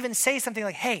helpful to even say something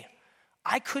like, hey,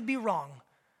 I could be wrong,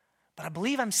 but I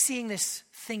believe I'm seeing this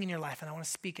thing in your life and I want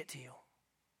to speak it to you.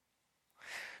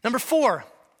 Number 4,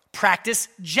 practice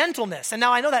gentleness. And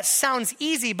now I know that sounds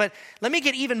easy, but let me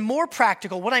get even more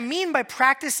practical. What I mean by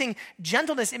practicing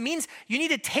gentleness, it means you need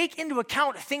to take into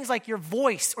account things like your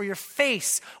voice or your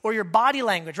face or your body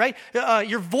language, right?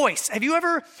 Your voice. Have you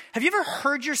ever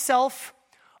heard yourself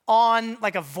on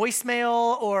like a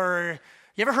voicemail, or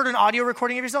you ever heard an audio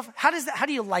recording of yourself? How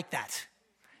do you like that?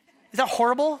 Is that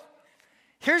horrible?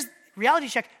 Here's reality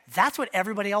check. That's what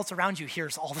everybody else around you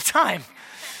hears all the time.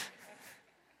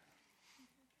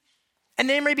 And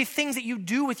there may be things that you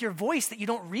do with your voice that you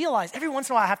don't realize. Every once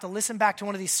in a while, I have to listen back to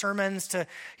one of these sermons to,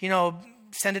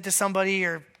 send it to somebody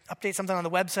or update something on the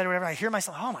website or whatever. I hear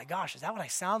myself, oh my gosh, is that what I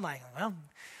sound like?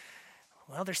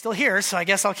 Well, they're still here, so I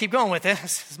guess I'll keep going with it.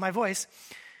 This is my voice.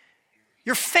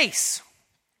 Your face.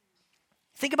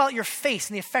 Think about your face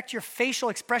and the effect your facial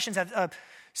expressions have.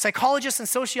 Psychologists and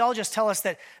sociologists tell us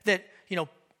that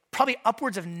probably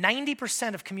upwards of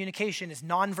 90% of communication is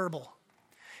nonverbal.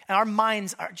 And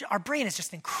our brain is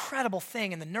just an incredible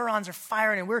thing, and the neurons are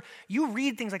firing, and you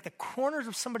read things like the corners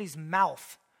of somebody's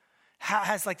mouth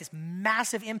has like this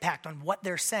massive impact on what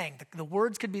they're saying. The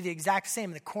words could be the exact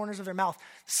same, in the corners of their mouth,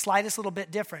 the slightest little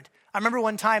bit different. I remember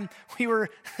one time we were,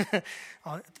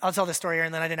 I'll tell this story here,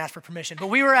 and then I didn't ask for permission, but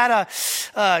we were at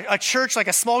a church, like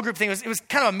a small group thing. It was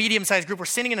kind of a medium-sized group. We're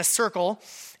sitting in a circle,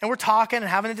 and we're talking and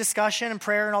having a discussion and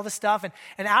prayer and all this stuff.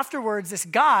 And afterwards, this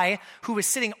guy who was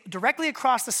sitting directly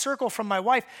across the circle from my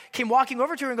wife came walking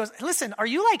over to her and goes, listen, are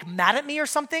you like mad at me or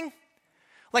something?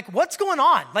 Like, what's going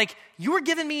on? Like, you were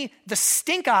giving me the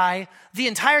stink eye the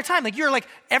entire time. Like, you're like,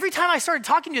 every time I started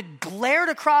talking, you glared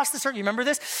across the circle. You remember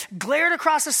this? Glared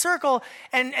across the circle.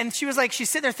 And she was like, she's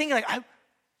sitting there thinking like,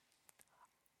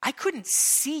 I couldn't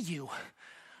see you.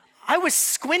 I was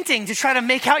squinting to try to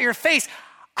make out your face.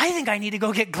 I think I need to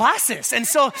go get glasses. And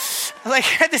so, like,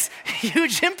 it had this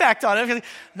huge impact on it. Like,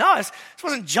 no, this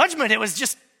wasn't judgment. It was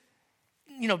just,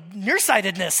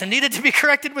 nearsightedness and needed to be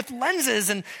corrected with lenses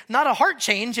and not a heart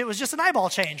change. It was just an eyeball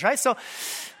change, right? So,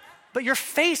 but your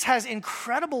face has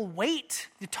incredible weight,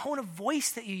 the tone of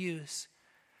voice that you use.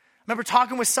 I remember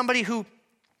talking with somebody who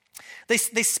they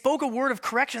spoke a word of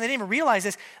correction. They didn't even realize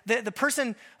this. The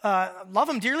person, love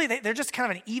them dearly. They're just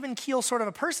kind of an even keel sort of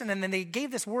a person. And then they gave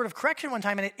this word of correction one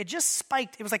time, and it just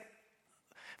spiked. It was like,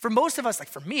 for most of us, like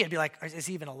for me, it'd be like, is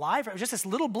he even alive? It was just this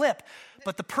little blip.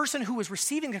 But the person who was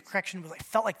receiving the correction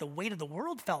felt like the weight of the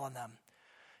world fell on them.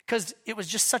 Because it was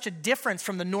just such a difference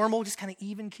from the normal, just kind of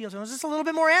even keel. So it was just a little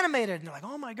bit more animated. And they're like,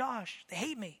 oh my gosh, they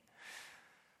hate me.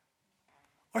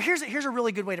 Or here's a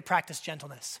really good way to practice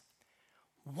gentleness.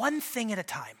 One thing at a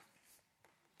time.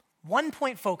 1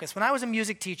 point focus. When I was a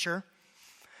music teacher,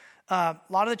 a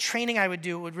lot of the training I would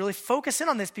do would really focus in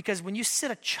on this, because when you sit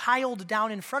a child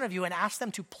down in front of you and ask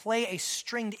them to play a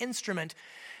stringed instrument,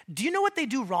 do you know what they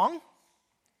do wrong?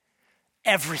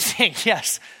 Everything,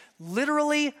 yes.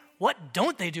 Literally, what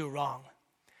don't they do wrong?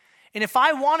 And if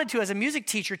I wanted to, as a music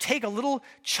teacher, take a little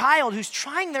child who's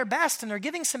trying their best and they're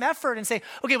giving some effort and say,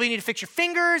 okay, well, you need to fix your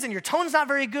fingers and your tone's not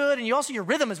very good, and your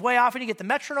rhythm is way off, and you get the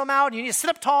metronome out, and you need to sit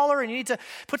up taller, and you need to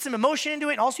put some emotion into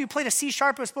it, and also you played a C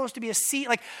sharp, it was supposed to be a C.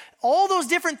 Like, all those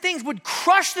different things would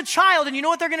crush the child, and you know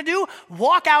what they're going to do?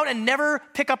 Walk out and never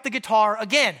pick up the guitar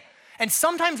again. And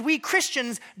sometimes we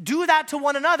Christians do that to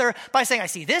one another by saying, I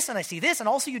see this, and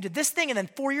also you did this thing, and then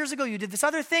 4 years ago you did this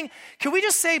other thing. Can we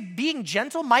just say being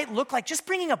gentle might look like just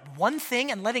bringing up one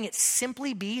thing and letting it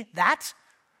simply be that?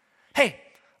 Hey,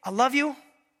 I love you.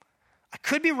 I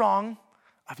could be wrong.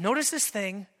 I've noticed this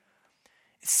thing.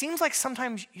 It seems like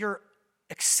sometimes you're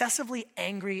excessively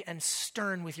angry and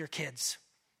stern with your kids.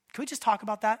 Can we just talk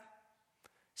about that?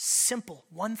 Simple,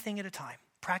 one thing at a time.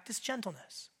 Practice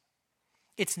gentleness.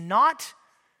 It's not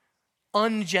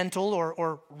ungentle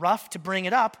or rough to bring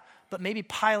it up, but maybe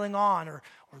piling on or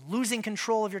losing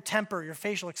control of your temper, your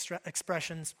facial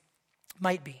expressions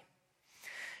might be.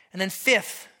 And then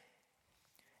fifth,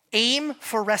 aim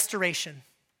for restoration.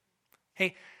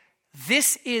 Hey,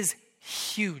 this is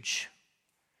huge.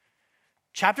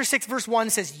 Chapter 6, verse 1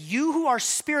 says, you who are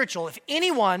spiritual, if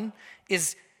anyone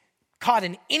is caught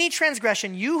in any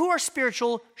transgression, you who are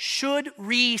spiritual should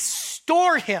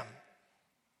restore him.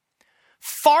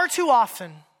 Far too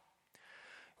often,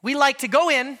 we like to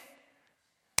go in,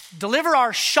 deliver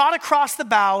our shot across the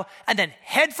bow, and then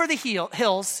head for the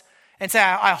hills and say,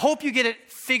 I hope you get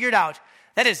it figured out.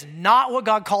 That is not what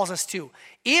God calls us to.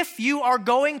 If you are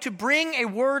going to bring a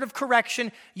word of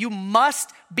correction, you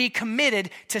must be committed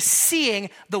to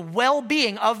seeing the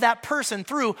well-being of that person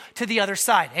through to the other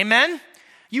side. Amen?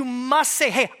 You must say,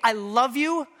 hey, I love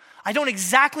you. I don't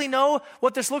exactly know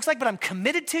what this looks like, but I'm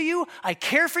committed to you. I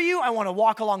care for you. I want to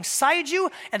walk alongside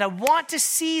you, and I want to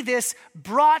see this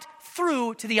brought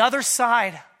through to the other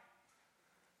side.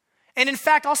 And in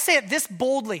fact, I'll say it this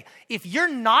boldly. If you're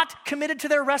not committed to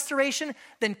their restoration,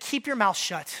 then keep your mouth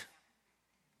shut.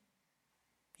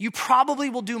 You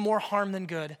probably will do more harm than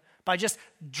good by just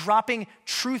dropping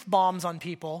truth bombs on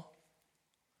people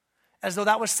as though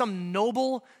that was some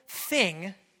noble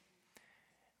thing,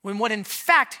 when what in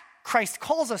fact Christ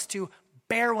calls us to,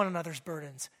 bear one another's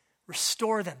burdens,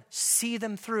 restore them, see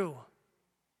them through.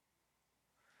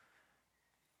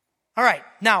 All right,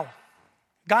 now,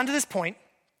 gotten to this point,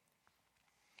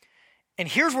 and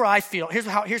here's where I feel, here's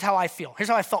how I feel. Here's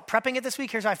how I felt prepping it this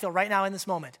week, here's how I feel right now in this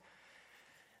moment.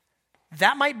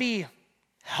 That might be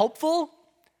helpful,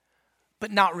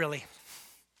 but not really.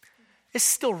 It's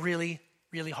still really,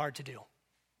 really hard to do.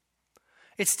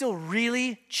 It's still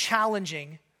really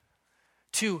challenging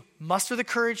to muster the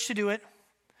courage to do it,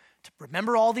 to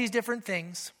remember all these different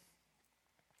things.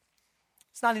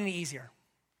 It's not any easier.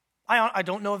 I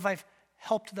don't know if I've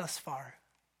helped thus far.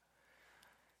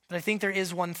 But I think there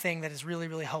is one thing that is really,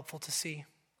 really helpful to see.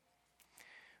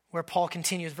 Where Paul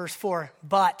continues, verse 4,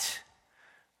 but,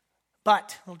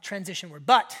 little transition word,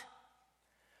 but,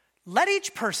 let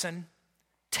each person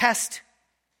test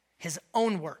his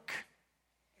own work.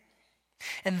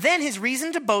 And then his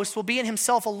reason to boast will be in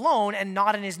himself alone and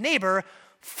not in his neighbor,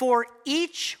 for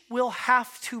each will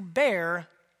have to bear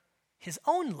his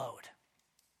own load.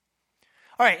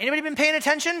 All right, anybody been paying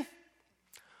attention?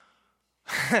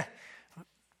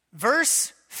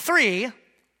 Verse 2,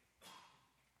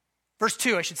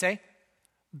 I should say,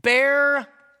 bear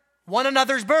one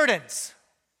another's burdens.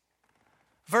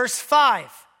 Verse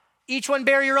 5, each one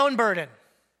bear your own burden.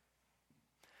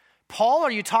 Paul,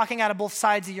 are you talking out of both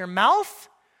sides of your mouth?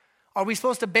 Are we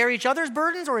supposed to bear each other's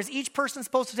burdens, or is each person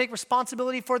supposed to take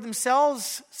responsibility for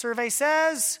themselves? Survey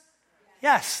says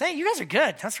yes. Hey, you guys are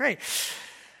good. That's great.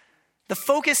 The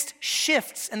focus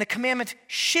shifts and the commandment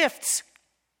shifts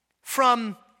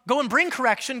from go and bring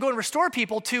correction, go and restore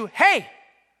people to, hey,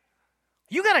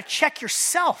 you got to check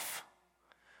yourself.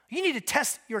 You need to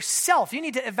test yourself. You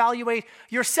need to evaluate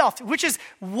yourself, which is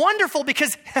wonderful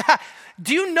because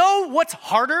do you know what's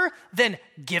harder than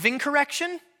giving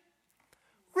correction?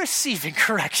 Receiving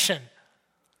correction.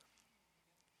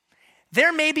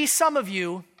 There may be some of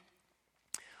you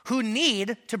who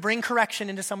need to bring correction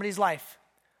into somebody's life.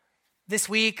 This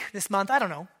week, this month, I don't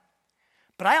know.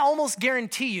 But I almost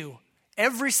guarantee you,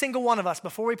 every single one of us,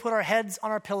 before we put our heads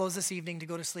on our pillows this evening to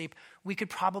go to sleep, we could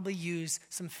probably use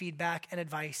some feedback and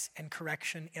advice and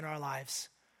correction in our lives.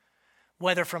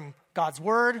 Whether from God's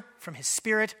word, from his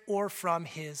Spirit, or from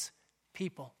his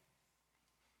people.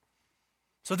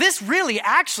 So this really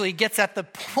actually gets at the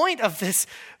point of this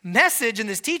message and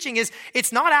this teaching is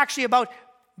it's not actually about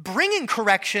bringing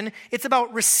correction, it's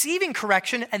about receiving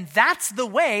correction, and that's the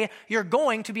way you're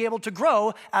going to be able to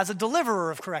grow as a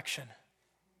deliverer of correction.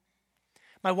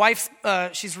 My wife's,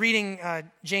 she's reading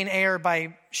Jane Eyre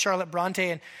by Charlotte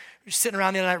Bronte, and we're sitting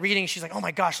around the other night reading, she's like, oh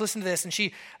my gosh, listen to this,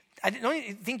 and I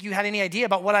don't think you had any idea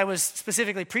about what I was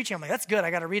specifically preaching. I'm like, that's good, I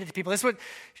got to read it to people. This is what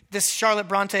this Charlotte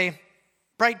Bronte,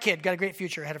 bright kid, got a great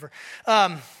future ahead of her.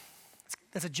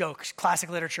 That's a joke,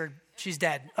 classic literature, she's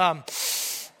dead.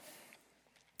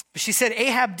 But she said,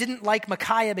 Ahab didn't like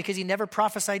Micaiah because he never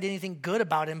prophesied anything good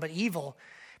about him, but evil.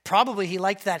 Probably he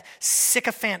liked that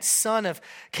sycophant son of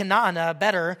Kenana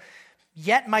better.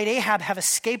 Yet might Ahab have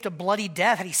escaped a bloody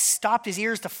death had he stopped his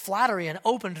ears to flattery and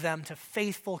opened them to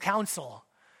faithful counsel.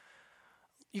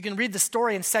 You can read the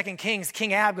story in 2 Kings.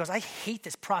 King Ahab goes, I hate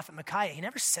this prophet Micaiah. He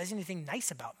never says anything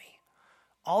nice about me.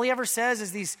 All he ever says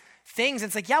is these things. And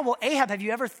it's like, yeah, well, Ahab, have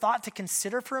you ever thought to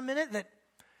consider for a minute that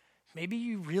maybe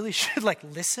you really should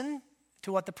listen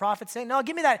to what the prophet's saying? No,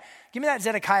 give me that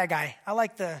Zedekiah guy. I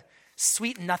like the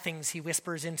sweet nothings he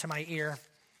whispers into my ear.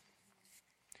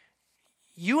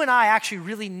 You and I actually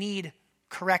really need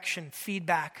correction,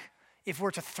 feedback, if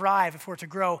we're to thrive, if we're to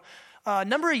grow. A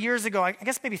number of years ago, I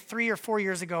guess maybe 3 or 4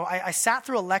 years ago, I sat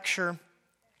through a lecture.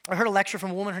 I heard a lecture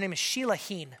from a woman. Her name is Sheila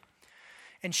Heen.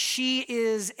 And she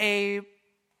is a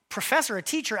professor, a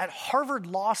teacher at Harvard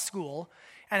Law School,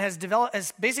 and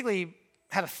has basically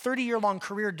had a 30-year-long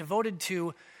career devoted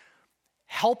to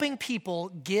helping people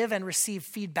give and receive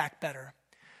feedback better.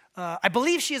 I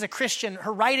believe she is a Christian.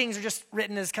 Her writings are just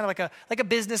written as kind of like a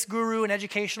business guru, an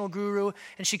educational guru.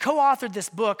 And she co-authored this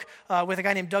book with a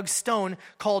guy named Doug Stone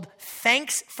called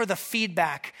Thanks for the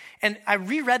Feedback. And I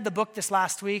reread the book this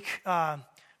last week.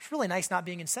 It's really nice not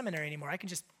being in seminary anymore. I can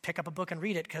just pick up a book and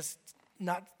read it,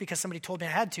 not because somebody told me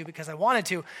I had to, because I wanted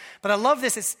to. But I love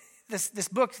this. It's this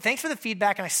book, Thanks for the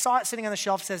Feedback, and I saw it sitting on the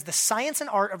shelf. It says, The Science and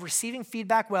Art of Receiving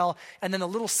Feedback Well, and then a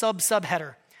little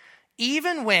subheader.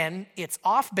 Even when it's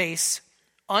off base,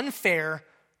 unfair,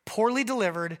 poorly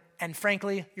delivered, and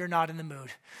frankly, you're not in the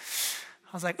mood.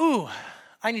 I was like, ooh,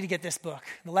 I need to get this book.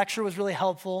 The lecture was really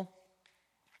helpful.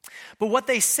 But what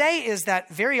they say is that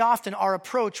very often our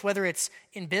approach, whether it's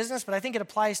in business, but I think it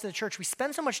applies to the church, we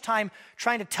spend so much time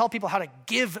trying to tell people how to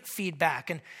give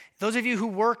feedback. And those of you who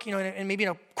work, in maybe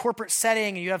in a corporate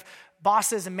setting, and you have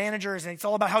bosses and managers, and it's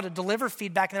all about how to deliver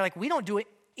feedback, and they're like, we don't do it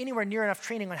anywhere near enough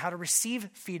training on how to receive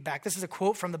feedback. This is a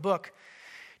quote from the book.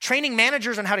 Training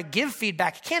managers on how to give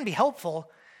feedback can be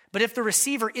helpful, but if the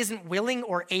receiver isn't willing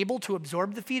or able to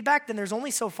absorb the feedback, then there's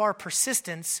only so far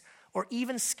persistence or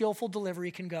even skillful delivery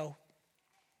can go.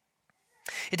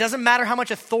 It doesn't matter how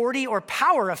much authority or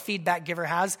power a feedback giver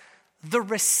has, the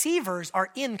receivers are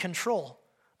in control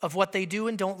of what they do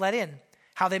and don't let in,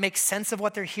 how they make sense of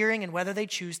what they're hearing, and whether they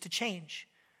choose to change.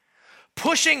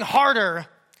 Pushing harder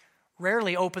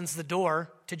rarely opens the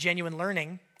door to genuine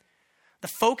learning. The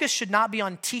focus should not be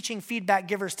on teaching feedback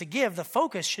givers to give. The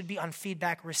focus should be on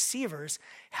feedback receivers,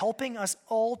 helping us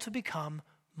all to become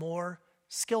more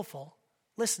skillful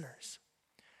listeners.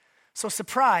 So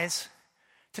surprise,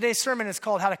 today's sermon is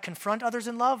called How to Confront Others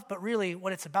in Love, but really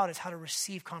what it's about is how to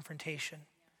receive confrontation.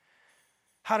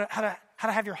 How to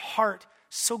have your heart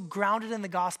so grounded in the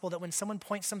gospel that when someone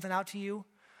points something out to you,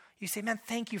 you say, man,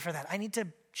 thank you for that. I need to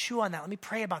chew on that. Let me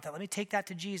pray about that. Let me take that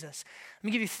to Jesus. Let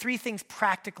me give you 3 things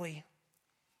practically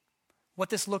what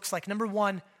this looks like. Number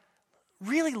 1,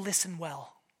 really listen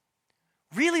well.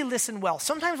 Really listen well.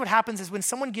 Sometimes what happens is when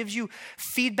someone gives you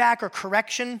feedback or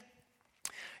correction,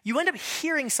 you end up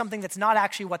hearing something that's not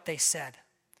actually what they said.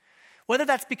 Whether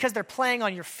that's because they're playing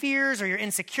on your fears or your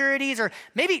insecurities, or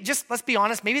maybe just, let's be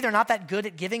honest, maybe they're not that good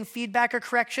at giving feedback or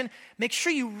correction. Make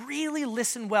sure you really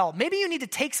listen well. Maybe you need to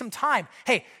take some time.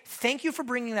 Hey, thank you for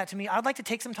bringing that to me. I'd like to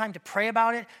take some time to pray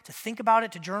about it, to think about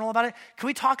it, to journal about it. Can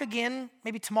we talk again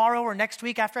maybe tomorrow or next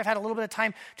week after I've had a little bit of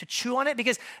time to chew on it?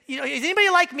 Because, is anybody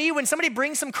like me, when somebody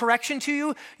brings some correction to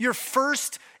you, your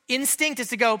first instinct is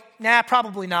to go, nah,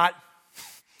 probably not.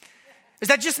 Is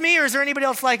that just me, or is there anybody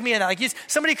else like me in that? Like,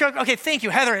 somebody, okay, thank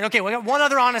you, Heather. Okay, we got one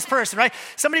other honest person, right?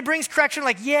 Somebody brings correction,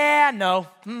 like, yeah, no,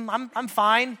 I'm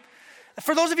fine.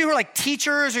 For those of you who are like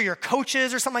teachers or your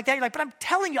coaches or something like that, you're like, but I'm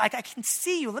telling you, I can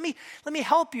see you. Let me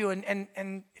help you.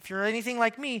 And if you're anything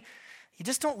like me, you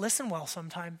just don't listen well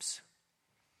sometimes.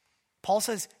 Paul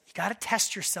says, you got to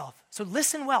test yourself. So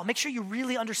listen well. Make sure you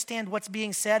really understand what's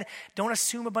being said. Don't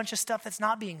assume a bunch of stuff that's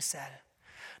not being said.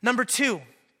 Number 2,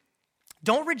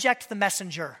 don't reject the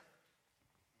messenger.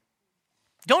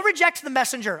 Don't reject the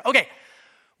messenger. Okay,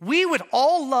 we would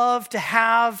all love to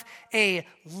have a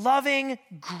loving,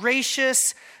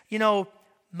 gracious,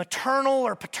 maternal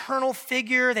or paternal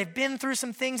figure. They've been through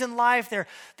some things in life.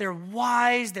 They're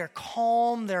wise, they're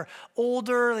calm, they're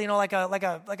older, like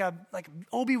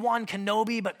Obi-Wan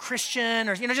Kenobi, but Christian,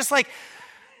 or just like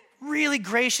really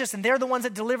gracious, and they're the ones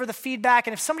that deliver the feedback.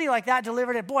 And if somebody like that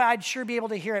delivered it, boy, I'd sure be able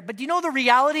to hear it. But do you know the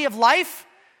reality of life?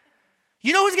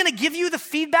 You know who's going to give you the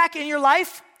feedback in your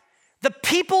life? The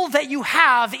people that you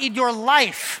have in your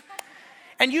life.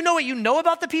 And you know what you know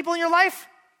about the people in your life?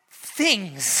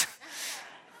 Things.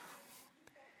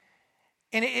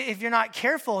 And if you're not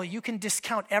careful, you can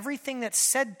discount everything that's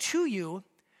said to you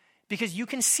because you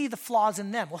can see the flaws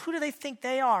in them. Well, who do they think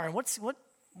they are? And what's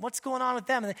going on with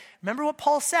them? And remember what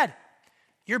Paul said.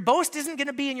 Your boast isn't going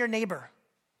to be in your neighbor.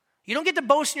 You don't get to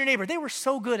boast in your neighbor. They were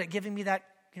so good at giving me that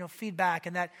feedback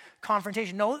and that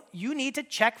confrontation. No, you need to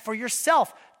check for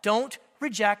yourself. Don't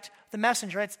reject the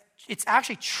messenger. It's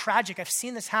actually tragic. I've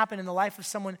seen this happen in the life of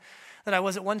someone that I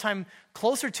was at one time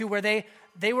closer to, where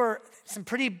they were some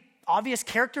pretty obvious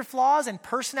character flaws, and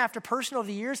person after person over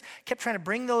the years kept trying to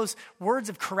bring those words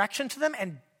of correction to them,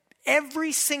 and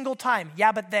every single time,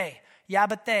 yeah, but they.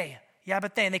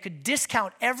 And they could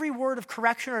discount every word of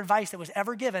correction or advice that was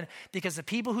ever given because the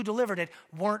people who delivered it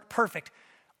weren't perfect.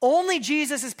 Only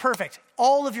Jesus is perfect.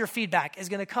 All of your feedback is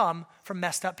going to come from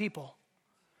messed up people.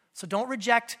 So don't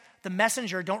reject the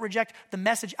messenger. Don't reject the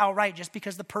message outright just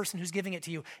because the person who's giving it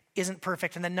to you isn't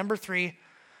perfect. And then number 3,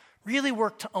 really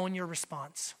work to own your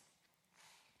response.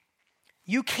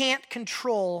 You can't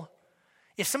control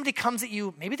if somebody comes at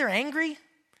you, maybe they're angry,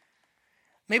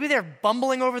 maybe they're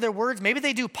bumbling over their words, maybe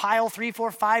they do pile 3,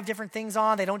 4, 5 different things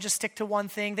on, they don't just stick to one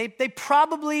thing. They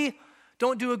probably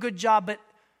don't do a good job,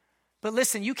 but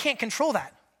listen, you can't control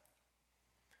that.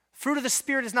 Fruit of the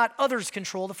Spirit is not others'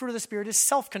 control. The fruit of the Spirit is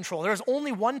self-control. There is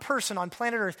only one person on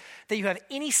planet Earth that you have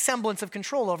any semblance of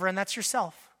control over, and that's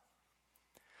yourself.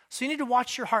 So you need to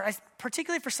watch your heart,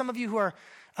 particularly for some of you who are,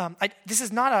 this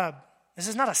is not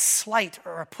a slight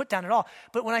or a put down at all,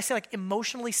 but when I say like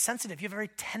emotionally sensitive, you have a very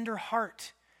tender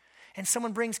heart, and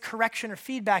someone brings correction or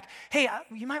feedback, hey,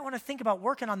 you might want to think about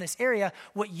working on this area.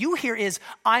 What you hear is,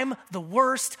 I'm the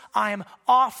worst, I'm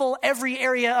awful, every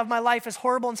area of my life is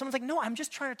horrible. And someone's like, no, I'm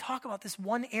just trying to talk about this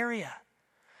one area.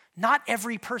 Not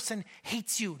every person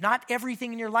hates you. Not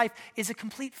everything in your life is a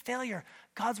complete failure.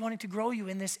 God's wanting to grow you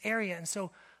in this area. And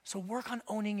so work on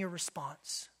owning your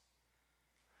response.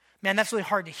 Man, that's really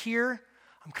hard to hear.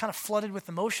 I'm kind of flooded with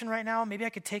emotion right now. Maybe I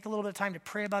could take a little bit of time to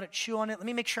pray about it, chew on it. Let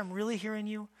me make sure I'm really hearing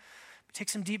you. Take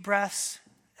some deep breaths,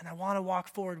 and I want to walk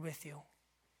forward with you.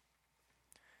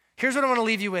 Here's what I want to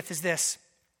leave you with is this.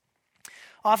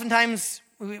 Oftentimes,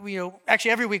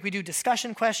 actually every week we do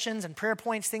discussion questions and prayer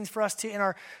points, things for us to, in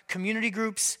our community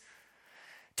groups,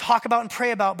 talk about and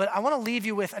pray about, but I want to leave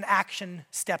you with an action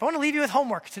step. I want to leave you with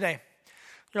homework today.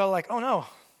 You're all like, oh no,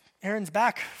 Aaron's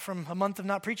back from a month of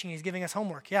not preaching. He's giving us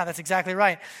homework. Yeah, that's exactly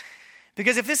right.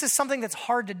 Because if this is something that's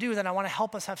hard to do, then I want to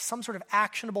help us have some sort of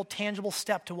actionable, tangible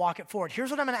step to walk it forward.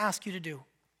 Here's what I'm going to ask you to do.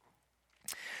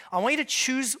 I want you to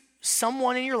choose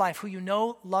someone in your life who you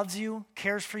know loves you,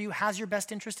 cares for you, has your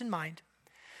best interest in mind.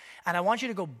 And I want you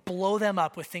to go blow them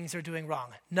up with things they're doing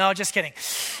wrong. No, just kidding.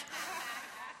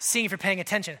 Seeing if you're paying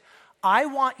attention. I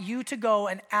want you to go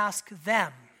and ask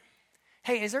them,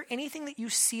 hey, is there anything that you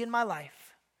see in my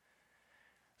life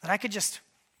that I could just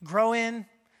grow in?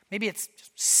 Maybe it's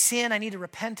sin I need to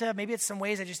repent of. Maybe it's some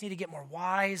ways I just need to get more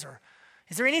wise. Or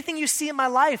is there anything you see in my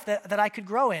life that I could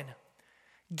grow in?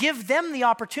 Give them the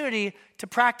opportunity to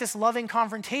practice loving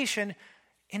confrontation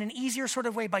in an easier sort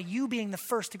of way by you being the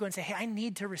first to go and say, hey, I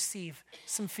need to receive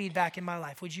some feedback in my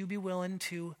life. Would you be willing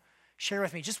to share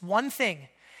with me just one thing?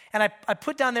 And I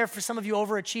put down there for some of you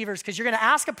overachievers, because you're going to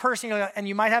ask a person, and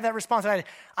you might have that response.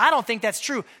 I don't think that's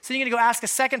true. So you're going to go ask a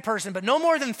second person, but no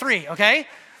more than 3, okay?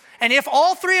 And if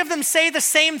all 3 of them say the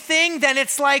same thing, then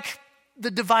it's like the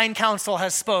divine counsel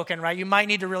has spoken, right? You might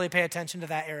need to really pay attention to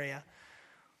that area.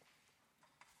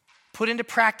 Put into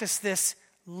practice this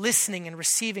listening and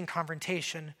receiving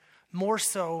confrontation more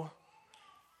so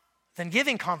than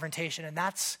giving confrontation, and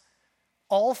that's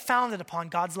all founded upon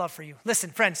God's love for you.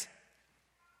 Listen, friends.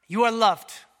 You are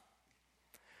loved.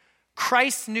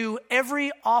 Christ knew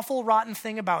every awful, rotten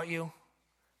thing about you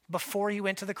before he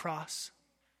went to the cross.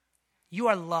 You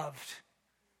are loved.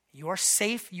 You are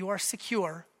safe. You are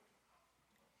secure.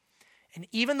 And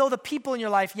even though the people in your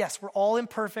life, yes, we're all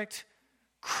imperfect,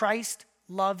 Christ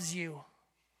loves you.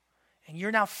 And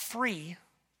you're now free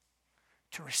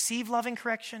to receive loving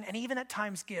correction and even at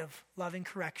times give loving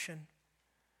correction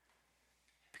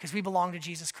because we belong to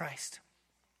Jesus Christ.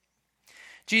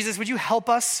 Jesus, would you help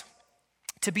us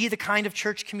to be the kind of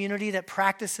church community that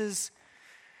practices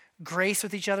grace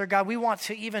with each other? God, we want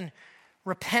to even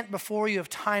repent before you of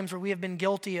times where we have been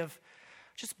guilty of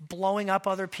just blowing up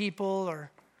other people or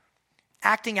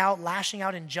acting out, lashing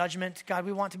out in judgment. God,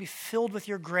 we want to be filled with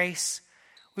your grace.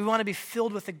 We want to be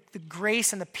filled with the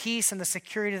grace and the peace and the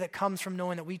security that comes from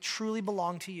knowing that we truly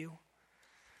belong to you.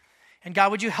 And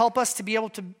God, would you help us to be able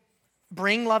to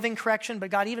bring loving correction, but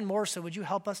God, even more so, would you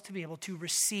help us to be able to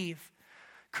receive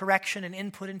correction and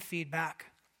input and feedback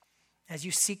as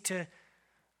you seek to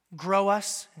grow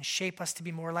us and shape us to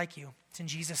be more like you. It's in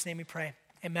Jesus' name we pray.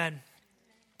 Amen.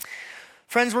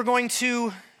 Friends, we're going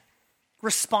to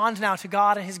respond now to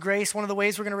God and his grace. One of the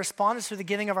ways we're going to respond is through the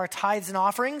giving of our tithes and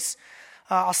offerings.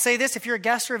 I'll say this, if you're a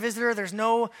guest or a visitor, there's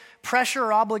no pressure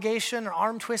or obligation or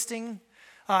arm twisting.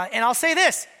 And I'll say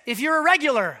this, if you're a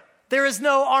regular, there is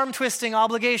no arm twisting,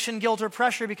 obligation, guilt, or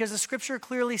pressure, because the scripture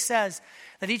clearly says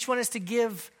that each one is to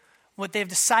give what they've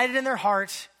decided in their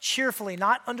heart cheerfully,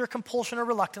 not under compulsion or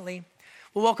reluctantly.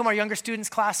 We'll welcome our younger students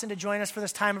class in to join us for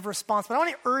this time of response. But I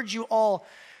want to urge you all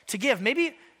to give.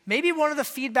 Maybe one of the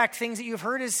feedback things that you've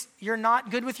heard is you're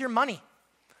not good with your money.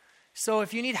 So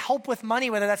if you need help with money,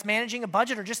 whether that's managing a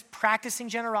budget or just practicing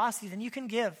generosity, then you can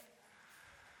give.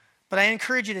 But I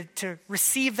encourage you to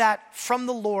receive that from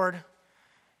the Lord,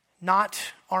 not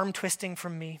arm twisting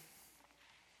from me.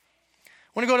 I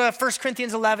want to go to 1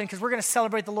 Corinthians 11 because we're going to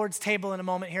celebrate the Lord's table in a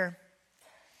moment here.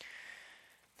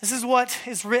 This is what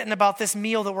is written about this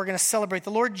meal that we're going to celebrate.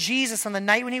 The Lord Jesus, on the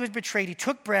night when he was betrayed, he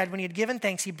took bread. When he had given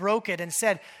thanks, he broke it and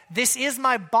said, "This is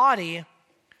my body,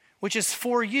 which is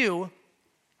for you.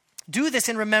 Do this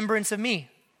in remembrance of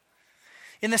me."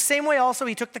 In the same way also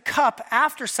he took the cup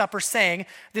after supper, saying,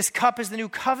 "This cup is the new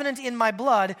covenant in my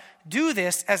blood. Do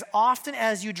this as often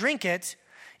as you drink it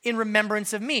in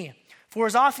remembrance of me. For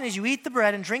as often as you eat the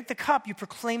bread and drink the cup, you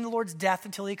proclaim the Lord's death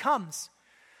until he comes."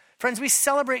 Friends, we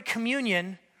celebrate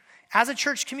communion as a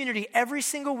church community every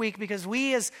single week because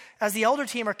we as the elder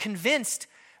team are convinced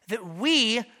that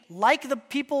we, like the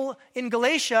people in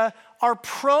Galatia, are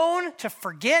prone to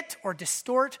forget or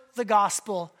distort the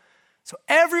gospel. So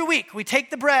every week we take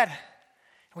the bread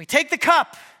and we take the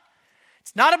cup.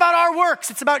 It's not about our works,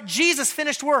 it's about Jesus'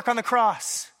 finished work on the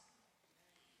cross.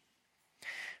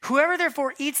 Whoever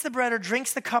therefore eats the bread or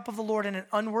drinks the cup of the Lord in an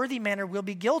unworthy manner will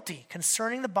be guilty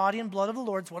concerning the body and blood of the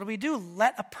Lord. So what do?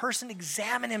 Let a person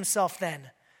examine himself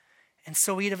then, and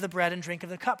so eat of the bread and drink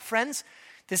of the cup. Friends,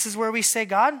 this is where we say,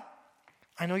 God,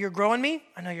 I know you're growing me.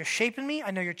 I know you're shaping me. I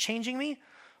know you're changing me.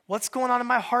 What's going on in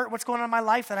my heart? What's going on in my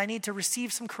life that I need to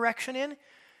receive some correction in?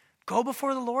 Go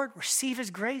before the Lord, receive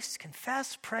his grace,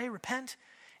 confess, pray, repent,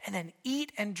 and then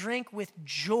eat and drink with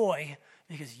joy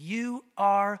because you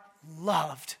are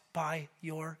loved by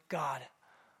your God.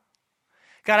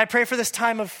 God, I pray for this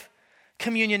time of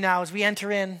communion now as we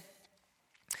enter in.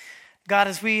 God,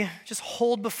 as we just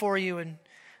hold before you and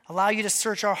allow you to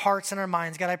search our hearts and our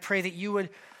minds, God, I pray that you would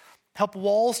help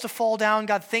walls to fall down,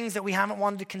 God, things that we haven't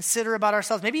wanted to consider about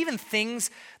ourselves, maybe even things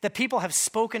that people have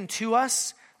spoken to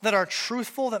us that are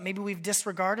truthful that maybe we've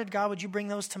disregarded. God, would you bring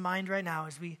those to mind right now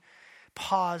as we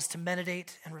pause to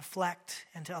meditate and reflect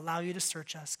and to allow you to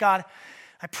search us. God,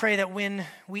 I pray that when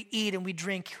we eat and we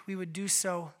drink, we would do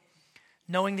so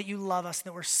knowing that you love us,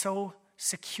 that we're so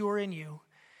secure in you.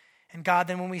 And God,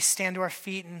 then when we stand to our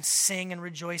feet and sing and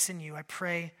rejoice in you, I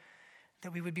pray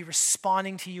that we would be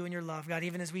responding to you in your love. God,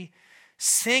 even as we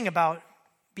sing about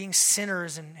being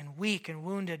sinners and weak and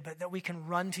wounded, but that we can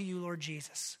run to you, Lord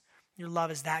Jesus. Your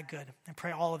love is that good. I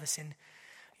pray all of this in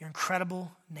your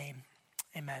incredible name.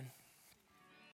 Amen.